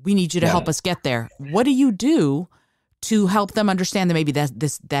 We need you to help us get there. What do you do to help them understand that maybe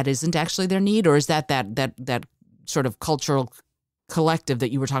that isn't actually their need? Or is that sort of cultural collective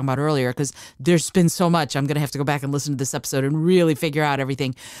that you were talking about earlier? Because there's been so much. I'm going to have to go back and listen to this episode and really figure out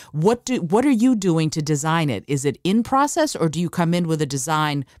everything. What are you doing to design it? Is it in process, or do you come in with a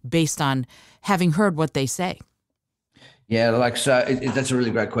design based on having heard what they say? Yeah, that's a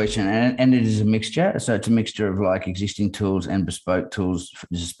really great question, and it is a mixture. So it's a mixture of like existing tools and bespoke tools,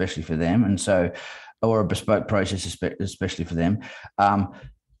 especially for them, and so, or a bespoke process, especially for them.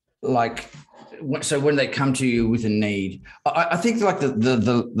 So when they come to you with a need, I think like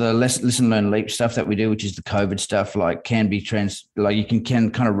the listen, learn, leap stuff that we do, which is the COVID stuff, like can be you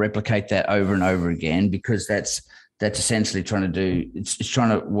can kind of replicate that over and over again, because that's essentially trying to do, it's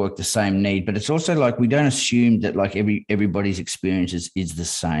trying to work the same need, but it's also like, we don't assume that like everybody's experience is the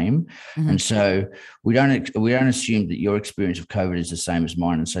same. Mm-hmm. And so we don't assume that your experience of COVID is the same as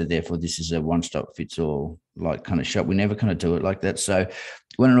mine. And so therefore this is a one-stop fits all like kind of shop. We never kind of do it like that. So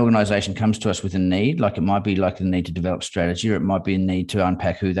when an organization comes to us with a need, like it might be like the need to develop strategy, or it might be a need to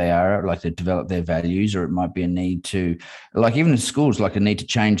unpack who they are, like to develop their values, or it might be a need to, like even in schools, like a need to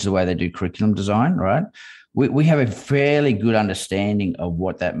change the way they do curriculum design, right? We have a fairly good understanding of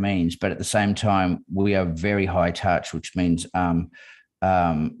what that means, but at the same time, we are very high touch, which means we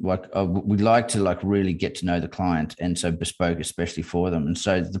like to like really get to know the client, and so bespoke, especially for them. And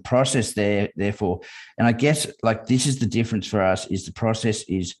so the process therefore, and I guess like this is the difference for us, is the process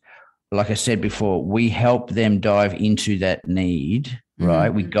is, like I said before, we help them dive into that need. Right.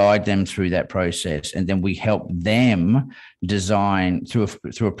 Mm-hmm. We guide them through that process, and then we help them design through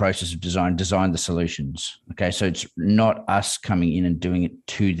a process of design the solutions. Okay. So it's not us coming in and doing it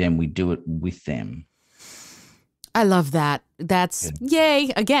to them. We do it with them. I love that. That's good. Yay.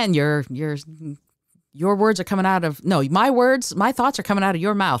 Again, your words are coming out of, no, my thoughts are coming out of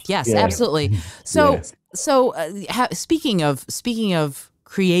your mouth. Yes, yeah. Absolutely. So, speaking of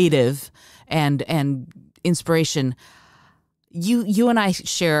creative and inspiration, you and I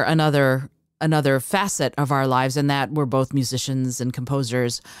share another facet of our lives, and that we're both musicians and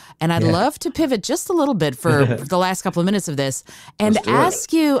composers. And I'd love to pivot just a little bit for the last couple of minutes of this, and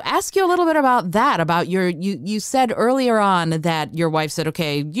ask you a little bit about that. About you said earlier on that your wife said,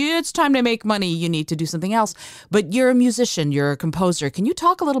 "Okay, it's time to make money. You need to do something else." But you're a musician, you're a composer. Can you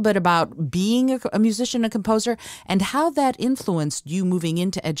talk a little bit about being a musician and composer, and how that influenced you moving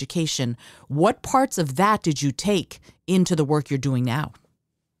into education? What parts of that did you take into the work you're doing now?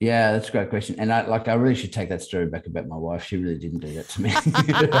 Yeah, that's a great question. And I really should take that story back about my wife. She really didn't do that to me.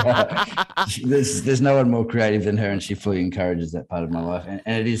 There's no one more creative than her, and she fully encourages that part of my life. And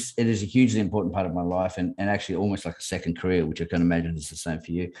it is a hugely important part of my life, and actually almost like a second career, which I can imagine is the same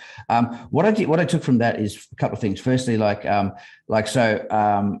for you. What I took from that is a couple of things. Firstly, I'm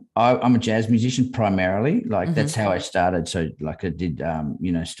a jazz musician primarily. Like mm-hmm. That's how I started. So like I did,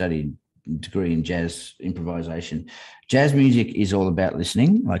 studied degree in jazz improvisation. Jazz music is all about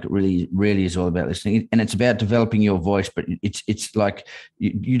listening. Like it really, really is all about listening, and it's about developing your voice. But it's like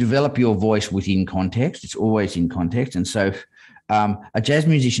you develop your voice within context. It's always in context, and so a jazz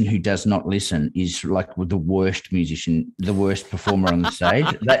musician who does not listen is like the worst musician, the worst performer on the stage.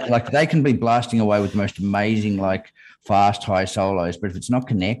 They can be blasting away with the most amazing, like fast, high solos, but if it's not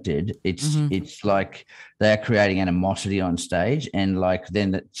connected, it's like they're creating animosity on stage, and like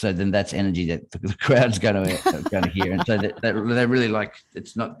then that's energy that the crowd's going to hear, and so they're really like,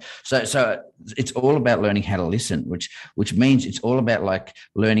 it's not so it's all about learning how to listen, which means it's all about like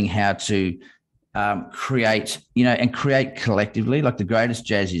learning how to create, and create collectively. Like the greatest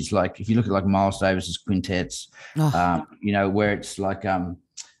jazz is like, if you look at like Miles Davis's quintets, where it's like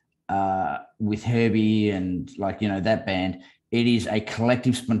with Herbie and like, that band, it is a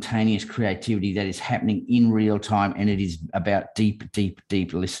collective spontaneous creativity that is happening in real time, and it is about deep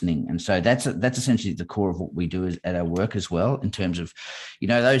listening. And so that's essentially the core of what we do at our work as well, in terms of,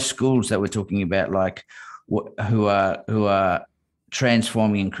 those schools that we're talking about, like who are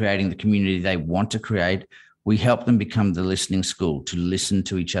transforming and creating the community they want to create. we help them become the listening school, to listen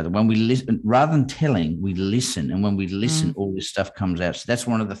to each other. When we listen, rather than telling, we listen. And when we listen, all this stuff comes out. So that's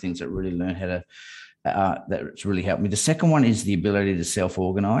one of the things that really learned how to, that's really helped me. The second one is the ability to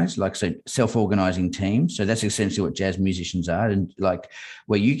self-organize, like, so self-organizing teams. So that's essentially what jazz musicians are. And like,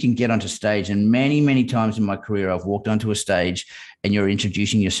 where you can get onto stage, and many, many times in my career, I've walked onto a stage and you're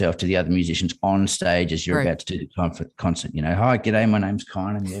introducing yourself to the other musicians on stage as you're about to do the concert. You know, hi, g'day, my name's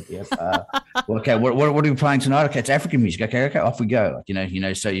Kynan. Yep. Well, okay, what are we playing tonight? Okay, it's African music. Okay, off we go. Like, you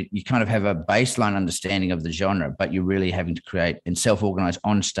know, so you kind of have a baseline understanding of the genre, but you're really having to create and self-organize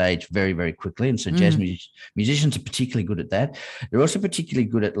on stage very, very quickly. And so jazz musicians are particularly good at that. They're also particularly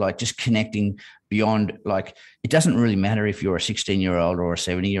good at like just connecting beyond, like, it doesn't really matter if you're a 16-year-old or a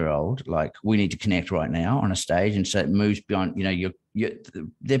 70-year-old, like, we need to connect right now on a stage. And so it moves beyond, you know,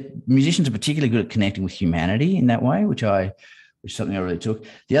 the musicians are particularly good at connecting with humanity in that way, which is something I really took.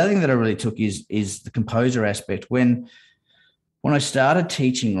 The other thing that I really took is the composer aspect. When I started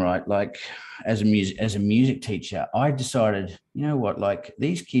teaching, right, like as a music teacher, I decided, you know what, like,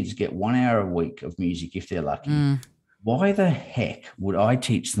 these kids get 1 hour a week of music if they're lucky. Why the heck would I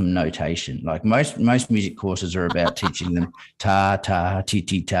teach them notation? Like, most music courses are about teaching them ta, ti,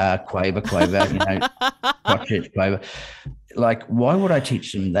 ti, ta, quaver, you know, crotchet, quaver. Like, why would I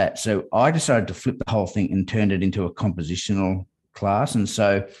teach them that? So I decided to flip the whole thing and turned it into a compositional class. And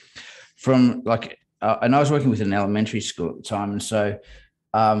so from like, and I was working with an elementary school at the time. And so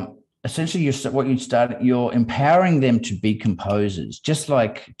essentially you're empowering them to be composers, just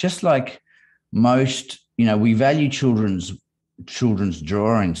like most, you know, we value children's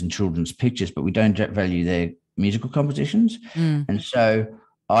drawings and children's pictures, but we don't value their musical compositions. And so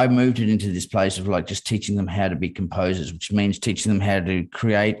I moved it into this place of like just teaching them how to be composers, which means teaching them how to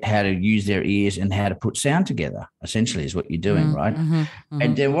create, how to use their ears, and how to put sound together, essentially, is what you're doing, right?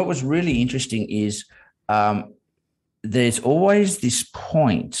 And then what was really interesting is there's always this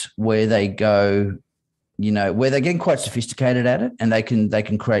point where they go, you know, where they're getting quite sophisticated at it, and they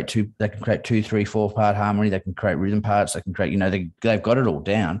can create 2, 3, 4 part harmony. They can create rhythm parts. They can create, you know, they've got it all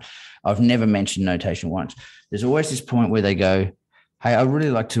down. I've never mentioned notation once. There's always this point where they go, hey, I'd really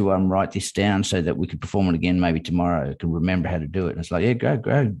like to write this down so that we could perform it again maybe tomorrow. I can remember how to do it. And it's like, yeah,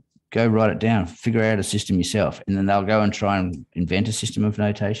 go write it down, figure out a system yourself. And then they'll go and try and invent a system of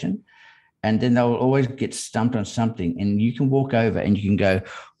notation. And then they'll always get stumped on something. And you can walk over and you can go,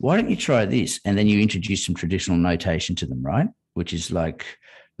 why don't you try this? And then you introduce some traditional notation to them, right? Which is like,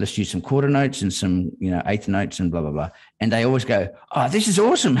 let's use some quarter notes and some, you know, eighth notes and blah, blah, blah. And they always go, oh, this is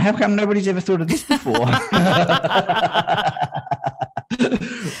awesome. How come nobody's ever thought of this before?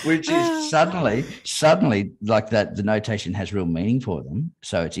 Which is suddenly like that, the notation has real meaning for them.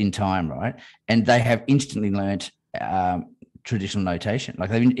 So it's in time, right? And they have instantly learnt traditional notation. Like,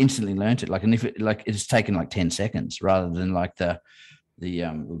 they've instantly learnt it. Like, and if it, like, it's taken like 10 seconds rather than like the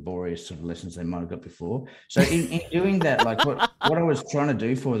laborious sort of lessons they might have got before. So in doing that, like what I was trying to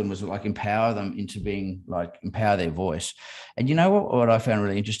do for them was like empower them into being like, empower their voice. And you know what I found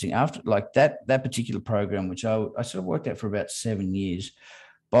really interesting after like that particular program, which I sort of worked at for about 7 years.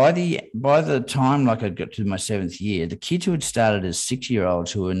 By the time like I got to my 7th year, the kids who had started as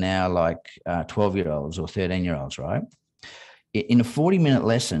 6-year-olds who are now like 12-year-olds or 13-year-olds, right? In a 40-minute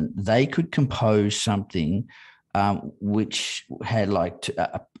lesson, they could compose something which had like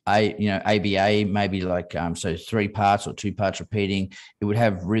ABA, maybe like so 3 parts or 2 parts repeating. It would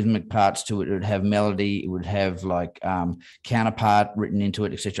have rhythmic parts to it. It would have melody. It would have like counterpart written into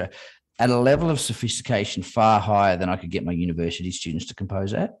it, etc. At a level of sophistication far higher than I could get my university students to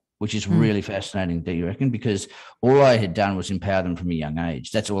compose at, which is really fascinating, do you reckon? Because all I had done was empower them from a young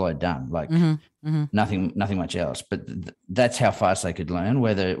age. That's all I'd done, like nothing much else. But that's how fast they could learn.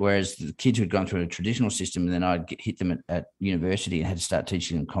 Whereas the kids who had gone through a traditional system, and then I'd hit them at university and had to start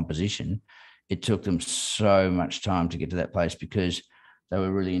teaching them composition, it took them so much time to get to that place because they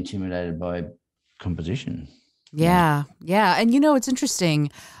were really intimidated by composition. Yeah. And, you know, it's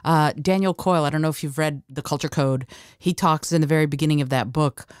interesting. Daniel Coyle, I don't know if you've read The Culture Code. He talks in the very beginning of that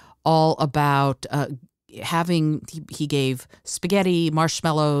book all about he gave spaghetti,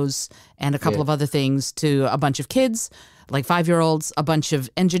 marshmallows, and a couple of other things to a bunch of kids, like 5-year-olds, a bunch of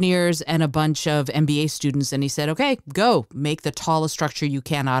engineers, and a bunch of MBA students. And he said, okay, go make the tallest structure you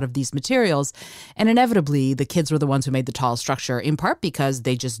can out of these materials. And inevitably, the kids were the ones who made the tallest structure, in part because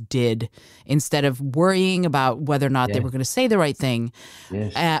they just did, instead of worrying about whether or not they were going to say the right thing,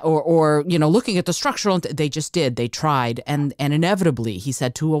 or you know, looking at the structural, they just did. They tried. And inevitably, he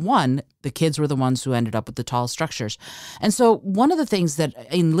said 201, the kids were the ones who ended up with the tallest structures. And so one of the things that,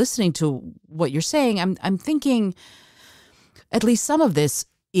 in listening to what you're saying, I'm thinking, at least some of this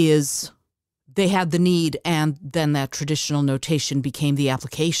is they had the need, and then that traditional notation became the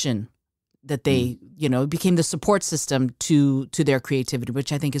application that they, became the support system to their creativity,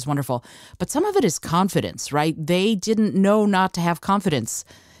 which I think is wonderful. But some of it is confidence, right? They didn't know not to have confidence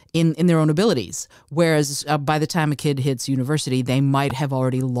in their own abilities. Whereas by the time a kid hits university, they might have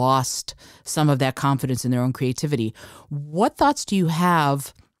already lost some of that confidence in their own creativity. What thoughts do you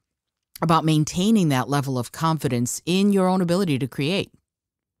have about maintaining that level of confidence in your own ability to create?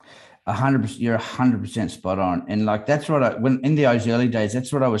 100%, you're 100% spot on. And like, that's what when in those early days,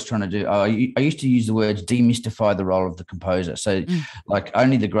 that's what I was trying to do. I used to use the words demystify the role of the composer. So like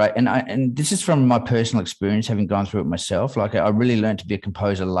only the great, and this is from my personal experience, having gone through it myself. Like I really learned to be a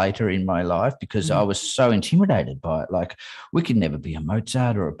composer later in my life because I was so intimidated by it. Like we could never be a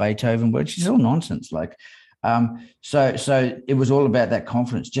Mozart or a Beethoven, which is all nonsense. Like, so it was all about that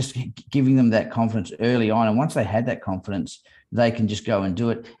confidence, just giving them that confidence early on. And once they had that confidence, they can just go and do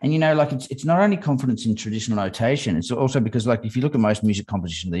it. And, like it's not only confidence in traditional notation, it's also because like, if you look at most music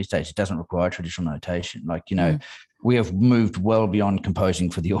composition these days, it doesn't require traditional notation. Like, we have moved well beyond composing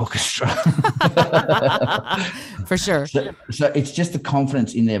for the orchestra. For sure. So it's just the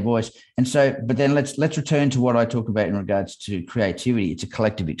confidence in their voice. And so, but then let's return to what I talk about in regards to creativity. It's a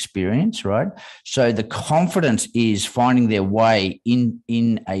collective experience, right? So the confidence is finding their way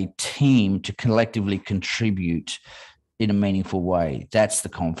in a team to collectively contribute in a meaningful way. That's the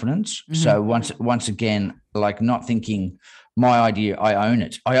confidence. Mm-hmm. So once again, like not thinking my idea, I own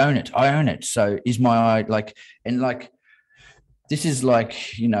it. So is my this is like,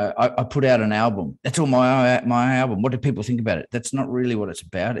 I put out an album. That's all my album. What do people think about it? That's not really what it's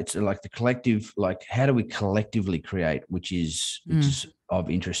about. It's like the collective, like how do we collectively create, which is of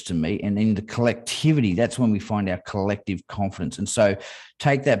interest to me. And in the collectivity, that's when we find our collective confidence. And so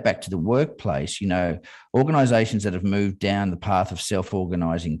take that back to the workplace, organizations that have moved down the path of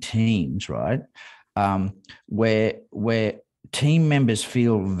self-organizing teams, right? Where team members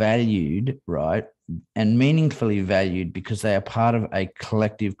feel valued, right? And meaningfully valued because they are part of a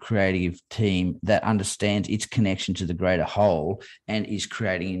collective creative team that understands its connection to the greater whole and is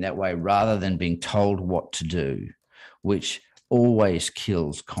creating in that way rather than being told what to do, which always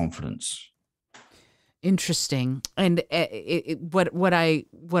kills confidence. Interesting. And what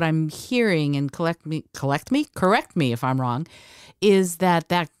I'm hearing, and correct me if I'm wrong, is that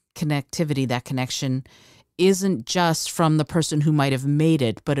connectivity, that connection isn't just from the person who might have made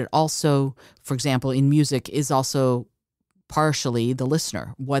it, but it also, for example, in music, is also partially the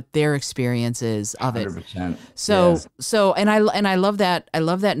listener, what their experience is of it. 100%. So, and I love that. I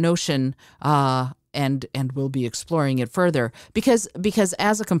love that notion. And we'll be exploring it further because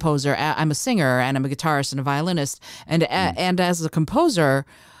as a composer, I'm a singer and I'm a guitarist and a violinist, and as a composer,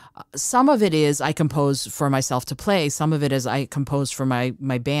 some of it is I compose for myself to play, some of it is I compose for my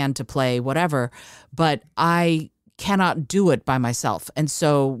band to play, whatever, but I cannot do it by myself. And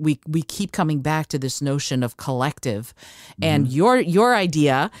so we keep coming back to this notion of collective. And your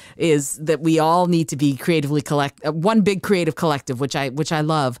idea is that we all need to be creatively one big creative collective, which I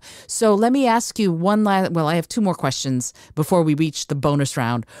love. So let me ask you I have two more questions before we reach the bonus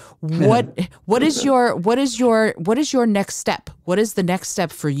round. What is your next step? What is the next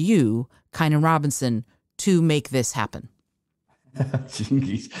step for you, Kynan Robinson, to make this happen?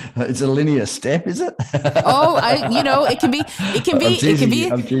 It's a linear step, is it? It can be.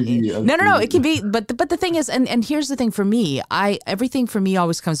 I'm teasing you. No, it can be. But the thing is, and here's the thing for me, everything for me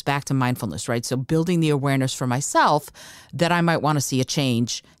always comes back to mindfulness, right? So building the awareness for myself that I might want to see a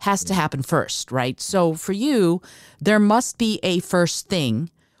change has to happen first, right? So for you, there must be a first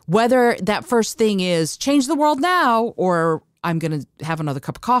thing, whether that first thing is change the world now or I'm going to have another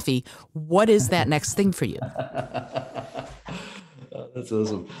cup of coffee. What is that next thing for you? That's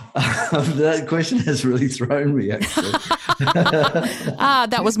awesome. That question has really thrown me, actually.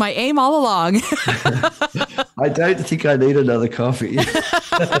 That was my aim all along. I don't think I need another coffee.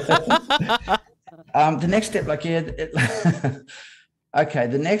 The next step, okay,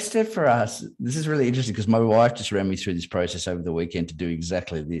 the next step for us, this is really interesting because my wife just ran me through this process over the weekend to do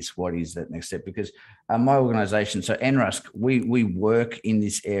exactly this. What is that next step? Because my organization, so NRUSC, we work in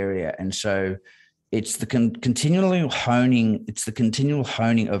this area. And so it's the continual honing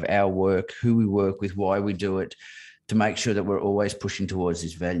of our work, who we work with, why we do it, to make sure that we're always pushing towards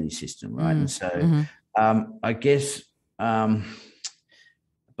this value system, right? And so I guess, but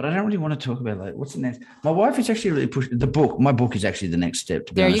I don't really want to talk about that. What's the next? My wife is actually really pushing the book. My book is actually the next step.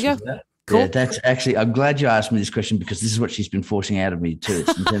 To be honest with you. Cool. Yeah, that's actually, I'm glad you asked me this question because this is what she's been forcing out of me too.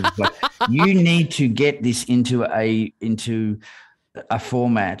 It's in terms of like, you need to get this into a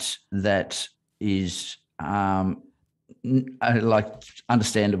format that is like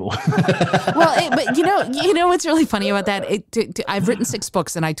understandable. Well, but what's really funny about that? I've written 6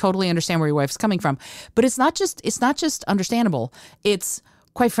 books, and I totally understand where your wife's coming from. But it's not just understandable. It's,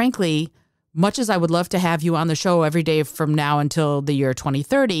 quite frankly, much as I would love to have you on the show every day from now until the year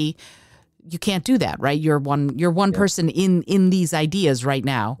 2030. You can't do that, right? You're one person in these ideas right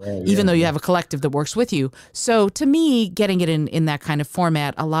now, even though you have a collective that works with you. So to me, getting it in that kind of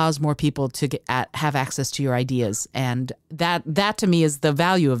format allows more people to have access to your ideas. And that to me is the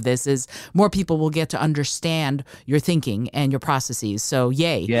value of this, is more people will get to understand your thinking and your processes. So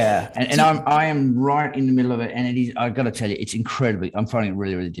yay. Yeah. And I am right in the middle of it. And it is, I got to tell you, it's I'm finding it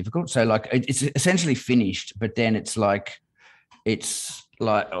really, really difficult. So like it's essentially finished, but then it's like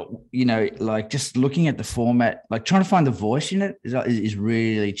just looking at the format, like trying to find the voice in it is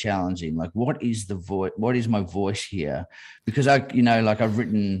really challenging. Like, what is the voice? What is my voice here? Because I've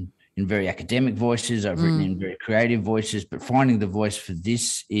written in very academic voices, I've written in very creative voices, but finding the voice for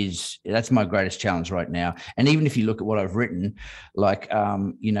this that's my greatest challenge right now. And even if you look at what I've written, like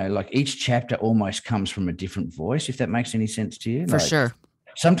each chapter almost comes from a different voice, if that makes any sense to you. For sure.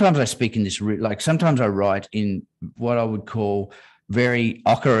 Sometimes I speak in this, sometimes I write in what I would call very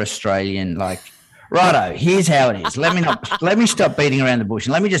ochre Australian, like, righto, here's how it is. Let me stop beating around the bush,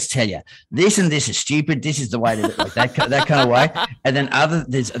 and let me just tell you, this and this is stupid. This is the way to do it, like that kind of way. And then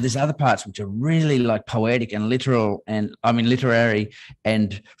there's other parts which are really like poetic and literal, and I mean literary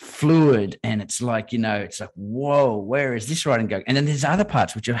and fluid. And it's like, it's like, whoa, where is this writing going? And then there's other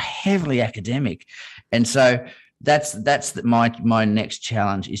parts which are heavily academic. And so that's my next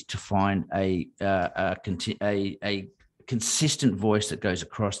challenge, is to find a consistent voice that goes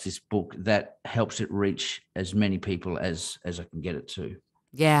across this book that helps it reach as many people as I can get it to.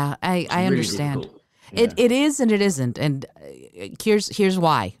 Yeah, I understand. Yeah. It is and it isn't. And here's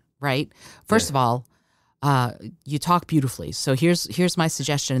why, right? First of all, you talk beautifully. So here's my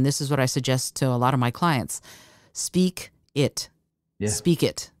suggestion, and this is what I suggest to a lot of my clients. Speak it. Yeah. Speak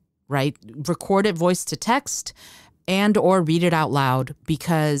it, right? Record it voice to text and or read it out loud,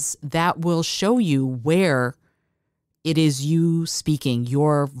 because that will show you where it is you speaking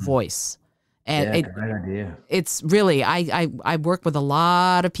your voice. And great idea. It's really, I work with a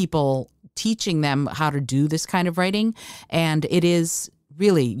lot of people teaching them how to do this kind of writing. And it is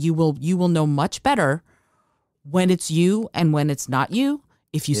really, you will know much better when it's you and when it's not you,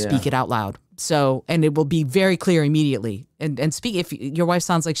 if you speak it out loud. So, and it will be very clear immediately. And speak, if your wife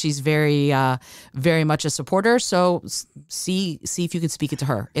sounds like she's very, very much a supporter. So see if you can speak it to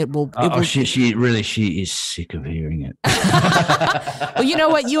her. It will. She is sick of hearing it. Well, you know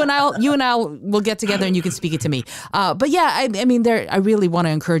what? You and I will get together and you can speak it to me. But yeah, I mean, I really want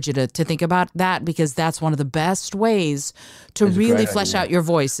to encourage you to think about that, because that's one of the best ways to really flesh out your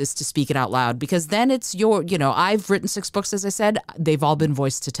voice, is to speak it out loud, because then it's I've written 6 books, as I said, they've all been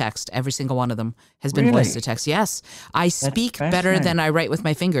voice to text. Every single one of them has been voice to text. Yes. I speak better than I write with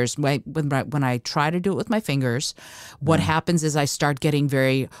my fingers. When I try to do it with my fingers, what happens is I start getting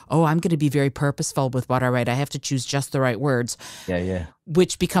I'm going to be very purposeful with what I write. I have to choose just the right words. Yeah.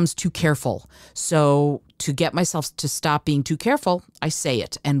 Which becomes too careful. So to get myself to stop being too careful, I say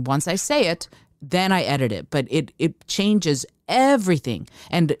it. And once I say it, then I edit it. But it changes everything.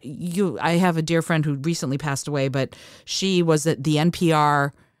 And I have a dear friend who recently passed away, but she was at the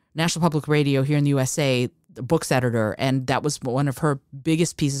NPR, National Public Radio here in the USA, the books editor, and that was one of her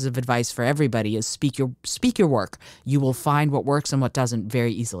biggest pieces of advice for everybody, is speak your work. You will find what works and what doesn't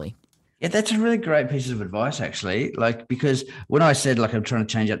very easily. Yeah, that's a really great piece of advice, actually. Like, because when I said, like, I'm trying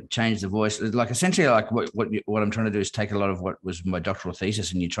to change the voice, like essentially, like what I'm trying to do is take a lot of what was my doctoral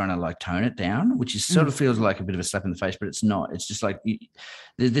thesis, and you're trying to like tone it down, which is sort of feels like a bit of a slap in the face, but it's not. It's just like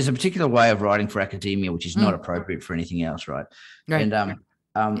there's a particular way of writing for academia which is not appropriate for anything else, right?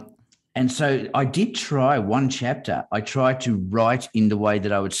 And so I did try one chapter. I tried to write in the way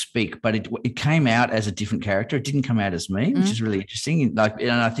that I would speak, but it came out as a different character. It didn't come out as me, which is really interesting. Like,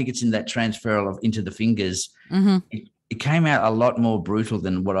 and I think it's in that transfer into the fingers. It came out a lot more brutal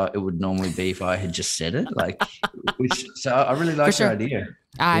than what it would normally be if I had just said it. Like, so I really like the idea.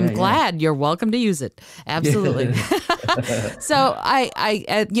 I'm glad. You're welcome to use it. Absolutely. So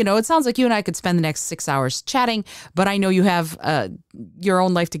it sounds like you and I could spend the next 6 hours chatting, but I know you have your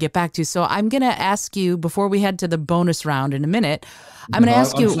own life to get back to. So I'm going to ask you, before we head to the bonus round in a minute, I'm going to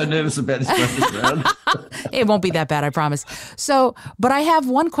ask you. I'm so nervous about this bonus round. It won't be that bad, I promise. So, but I have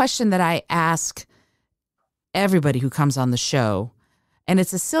one question that I ask everybody who comes on the show, and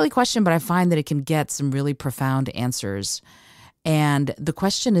it's a silly question, but I find that it can get some really profound answers. And the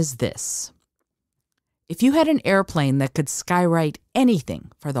question is this: if you had an airplane that could skywrite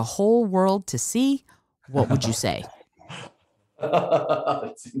anything for the whole world to see, what would you say?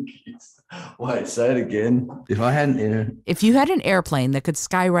 I think wait, say it again. If I hadn't, If you had an airplane that could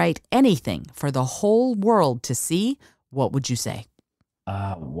skywrite anything for the whole world to see, what would you say?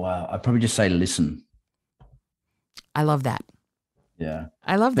 wow, I'd probably just say listen. I love that. Yeah.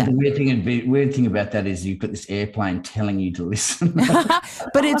 I love But that. the weird thing about that is you've got this airplane telling you to listen.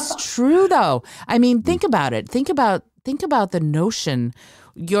 But it's true though. I mean, think about it. Think about the notion.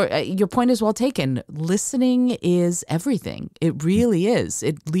 Your point is well taken. Listening is everything. It really is.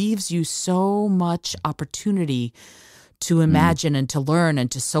 It leaves you so much opportunity to imagine and to learn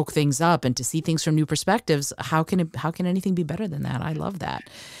and to soak things up and to see things from new perspectives. How can anything be better than that? I love that.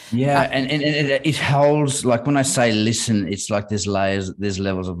 Yeah, and it holds, like when I say listen, it's like there's layers, there's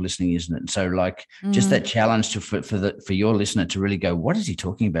levels of listening, isn't it? So like just that challenge for your listener to really go, what is he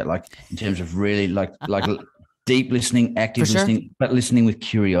talking about? Like in terms of really like deep listening, active listening, but listening with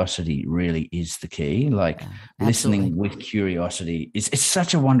curiosity really is the key. Like listening with curiosity it's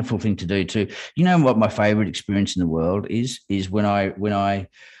such a wonderful thing to do too. You know what my favorite experience in the world is when I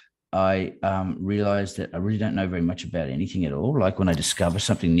realized that I really don't know very much about anything at all. Like when I discover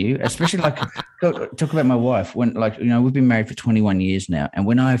something new, especially like talk about my wife, when like, you know, we've been married for 21 years now. And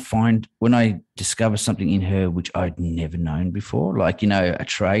when I discover something in her, which I'd never known before, like, you know, a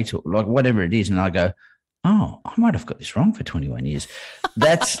trait or like whatever it is. And I go, oh, I might have got this wrong for 21 years.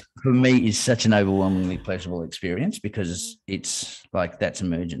 That's for me is such an overwhelmingly pleasurable experience because it's like that's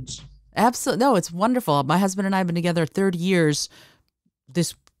emergence. Absolutely. No, it's wonderful. My husband and I have been together 30 years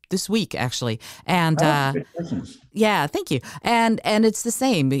this week actually. And yeah, thank you. And it's the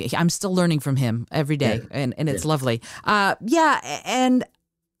same. I'm still learning from him every day and it's lovely. And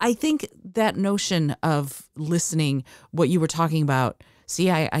I think that notion of listening, what you were talking about. See,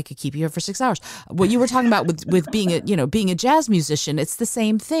 I could keep you here for 6 hours. What you were talking about with being a jazz musician, it's the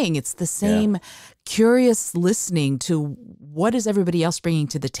same thing. It's the same curious listening to what is everybody else bringing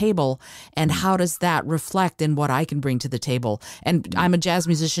to the table and how does that reflect in what I can bring to the table. And I'm a jazz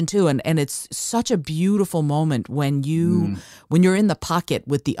musician too. And it's such a beautiful moment when you're in the pocket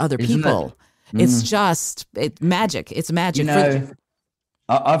with the other people. It's just magic. It's magic. You know,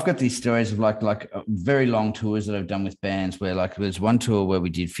 I've got these stories of like very long tours that I've done with bands where like there's one tour where we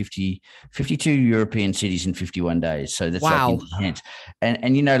did 52 European cities in 51 days. So that's like intense.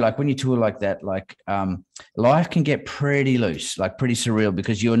 And you know, like when you tour like that, like life can get pretty loose, like pretty surreal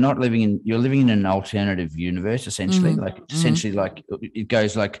because you're living in an alternative universe, essentially. Essentially like it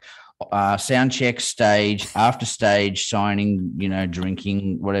goes like sound check, stage, after stage, signing, you know,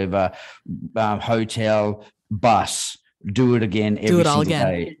 drinking, whatever, hotel, bus, do it again every single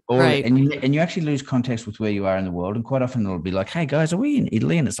day. Right. And you actually lose context with where you are in the world. And quite often it'll be like, hey guys, are we in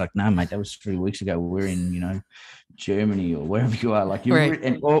Italy? And it's like, no, mate, that was 3 weeks ago. We're in, you know, Germany or wherever you are. Like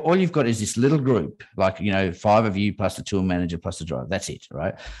and all you've got is this little group, like, you know, 5 of you plus the tour manager plus the driver. That's it.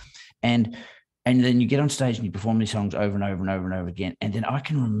 Right. And then you get on stage and you perform these songs over and over and over and over again. And then I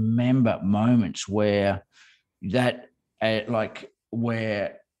can remember moments where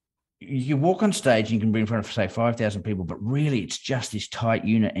where you walk on stage and you can bring in front of, say, 5,000 people, but really it's just this tight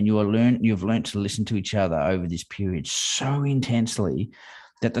unit and you've learned to listen to each other over this period so intensely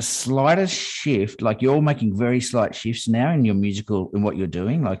that the slightest shift, like you're all making very slight shifts now in your musical, in what you're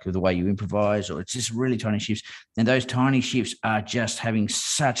doing, like the way you improvise, or it's just really tiny shifts. And those tiny shifts are just having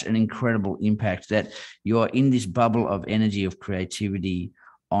such an incredible impact that you're in this bubble of energy, of creativity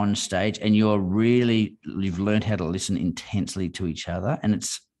on stage, and you've learned how to listen intensely to each other. And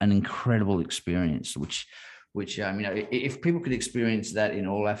it's an incredible experience, which you know, if people could experience that in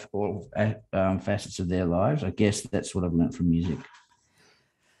all facets of their lives, I guess that's what I've learned from music.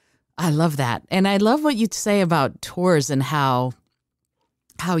 I love that. And I love what you say about tours and how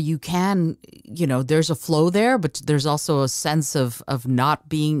you can, you know, there's a flow there, but there's also a sense of not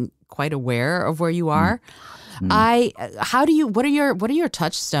being quite aware of where you are. What are your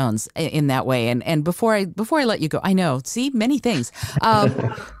touchstones in that way? And before I let you go, I know, see, many things,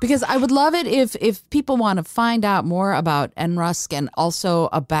 because I would love it if people want to find out more about NRUSC and also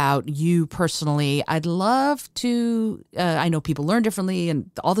about you personally. I'd love to, I know people learn differently and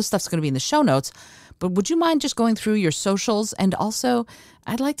all this stuff's going to be in the show notes, but would you mind just going through your socials? And also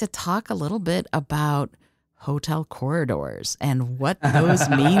I'd like to talk a little bit about hotel corridors and what those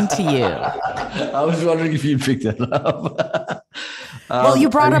mean to you. I was wondering if you'd pick that up. Well, you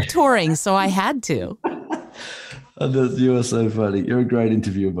brought up touring, so I had to. You are so funny. You're a great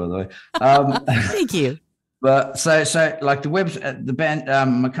interviewer, by the way. Thank you. But so like the band,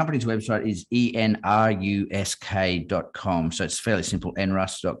 my company's website is enrusk.com. So it's fairly simple,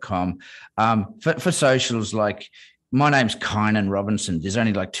 enrusk.com. For socials, like my name's Kynan Robinson. There's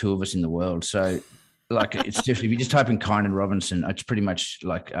only like 2 of us in the world. So like it's just, if you just type in Kynan Robinson, it's pretty much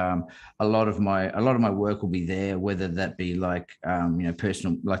like a lot of my work will be there, whether that be like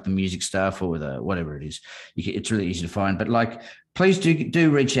personal, like the music stuff or the whatever it is. It's really easy to find. But like, please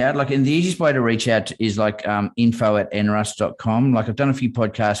do reach out. Like, and the easiest way to reach out is like info@nrus.com. Like, I've done a few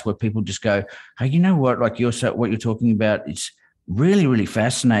podcasts where people just go, hey, you know what? Like, what you're talking about, it's really, really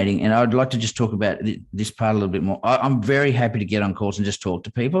fascinating. And I'd like to just talk about this part a little bit more. I'm very happy to get on calls and just talk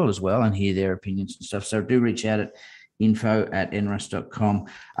to people as well and hear their opinions and stuff. So do reach out at info@nrus.com.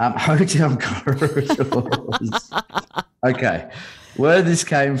 Hotel corridors. Okay. Where this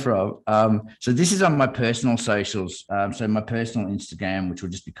came from. So this is on my personal socials. So my personal Instagram, which will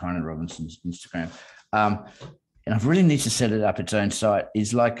just be Kynan Robinson's Instagram. And I really need to set it up its own site,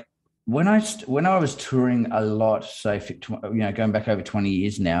 is like, when I was touring a lot, so going back over 20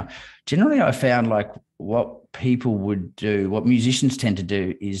 years now, generally I found like what people would do, what musicians tend to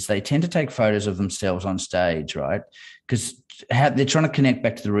do, is they tend to take photos of themselves on stage, right? Because they're trying to connect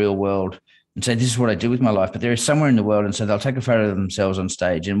back to the real world and say, this is what I do with my life, but they're somewhere in the world. And so they'll take a photo of themselves on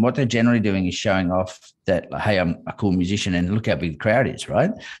stage. And what they're generally doing is showing off that, hey, I'm a cool musician and look how big the crowd is,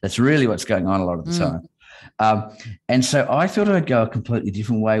 right? That's really what's going on a lot of the time. And so I thought I'd go a completely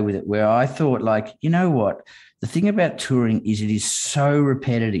different way with it, where I thought, like, you know what? The thing about touring is it is so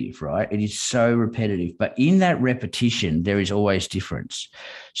repetitive, right? It is so repetitive. But in that repetition, there is always difference.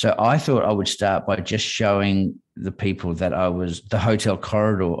 So I thought I would start by just showing the people that I was the hotel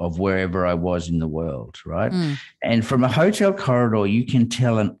corridor of wherever I was in the world, right? And from a hotel corridor, you can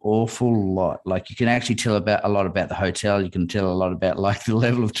tell an awful lot. Like, you can actually tell a lot about the hotel. You can tell a lot about like the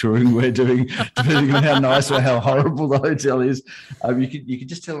level of touring we're doing, depending on how nice or how horrible the hotel is. You can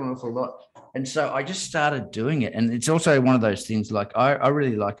just tell an awful lot. And so I just started doing it. And it's also one of those things, like I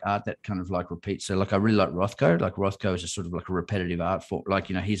really like art that kind of like repeats. So like I really like Rothko. Like Rothko is a sort of like a repetitive art form. Like,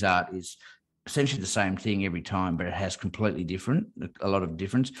 his art is essentially the same thing every time, but it has completely a lot of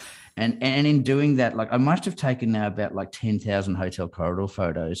difference. And in doing that, like I must have taken now about like 10,000 hotel corridor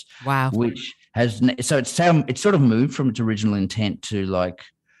photos. Wow. Which has, so it's sort of moved from its original intent to like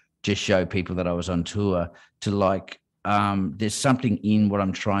just show people that I was on tour to like, there's something in what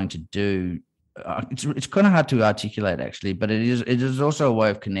I'm trying to do. It's kind of hard to articulate actually, but it is also a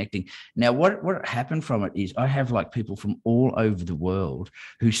way of connecting. Now, what happened from it is I have like people from all over the world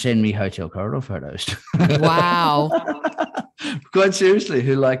who send me hotel corridor photos. Wow. Quite seriously,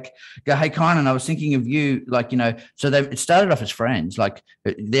 who like go, hey, Kynan, I was thinking of you, like, so it started off as friends, like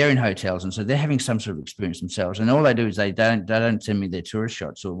they're in hotels. And so they're having some sort of experience themselves. And all they do is they don't send me their tourist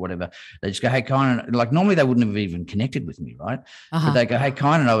shots or whatever. They just go, hey, Kynan, like normally they wouldn't have even connected with me, right? But they go, hey,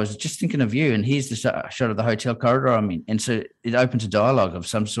 Kynan, I was just thinking of you. And here's the shot of the hotel corridor I'm in. And so it opens a dialogue of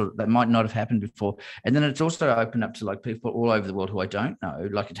some sort that might not have happened before. And then it's also opened up to like people all over the world who I don't know.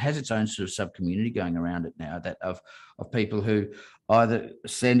 Like it has its own sort of sub community going around it now, that of people who either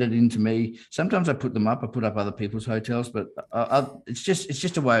send it in to me. Sometimes I put them up. I put up other people's hotels, but it's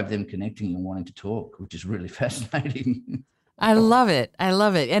just a way of them connecting and wanting to talk, which is really fascinating. I love it. I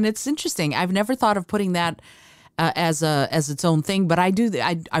love it. And it's interesting. I've never thought of putting that as its own thing, but I do.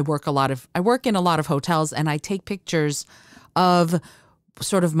 I work in a lot of hotels, and I take pictures of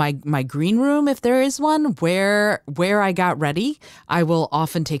sort of my green room, if there is one, where I got ready. I will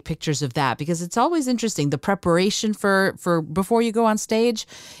often take pictures of that because it's always interesting. The preparation for before you go on stage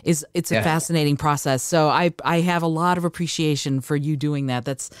it's a fascinating process. So I have a lot of appreciation for you doing that.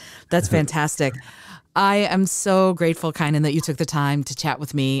 That's fantastic. I am so grateful, Kynan, that you took the time to chat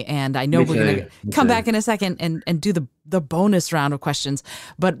with me. And I know we're going to come back in a second and do the bonus round of questions.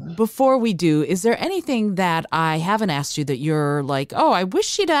 But before we do, is there anything that I haven't asked you that you're like, oh, I wish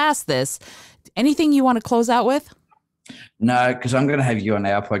she'd asked this? Anything you want to close out with? No, because I'm going to have you on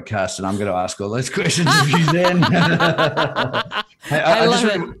our podcast and I'm going to ask all those questions of you then. I love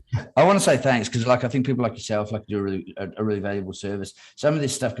it. I want to say thanks because, like, I think people like yourself like do a really valuable service. Some of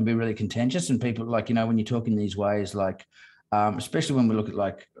this stuff can be really contentious, and people like, when you talk in these ways, like, especially when we look at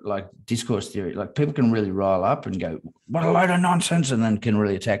like discourse theory, like people can really rile up and go, what a load of nonsense, and then can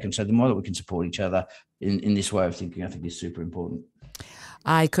really attack. And so the more that we can support each other in this way of thinking, I think is super important.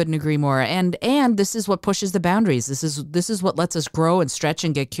 I couldn't agree more. And this is what pushes the boundaries. This is what lets us grow and stretch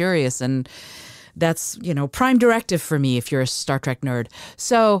and get curious. And that's, prime directive for me if you're a Star Trek nerd.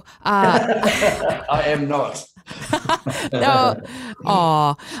 So I am not. No.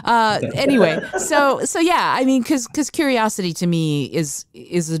 Anyway, so yeah, I mean, because curiosity to me is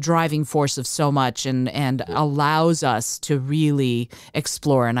the driving force of so much and allows us to really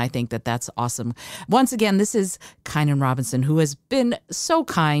explore. And I think that that's awesome. Once again, this is Kynan Robinson, who has been so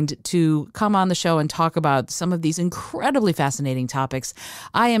kind to come on the show and talk about some of these incredibly fascinating topics.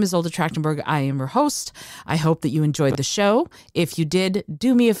 I am Isolde Trachtenberg. I am your host. I hope that you enjoyed the show. If you did,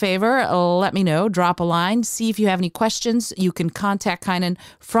 do me a favor, let me know, drop a line, see if you have any questions. You can contact Kynan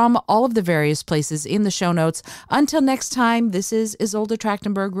from all of the various places in the show notes. Until next time, this is Isolde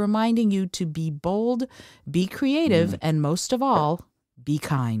Trachtenberg reminding you to be bold, be creative, and most of all, be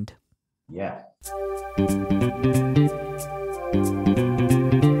kind. Yeah.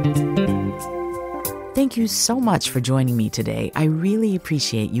 Thank you so much for joining me today. I really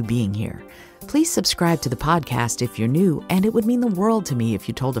appreciate you being here. Please subscribe to the podcast if you're new, and it would mean the world to me if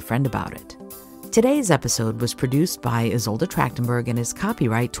you told a friend about it. Today's episode was produced by Isolde Trachtenberg and is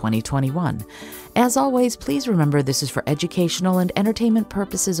copyright 2021. As always, please remember this is for educational and entertainment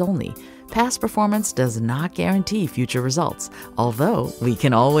purposes only. Past performance does not guarantee future results, although we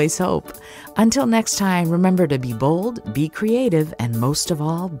can always hope. Until next time, remember to be bold, be creative, and most of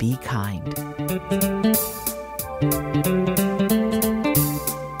all, be kind.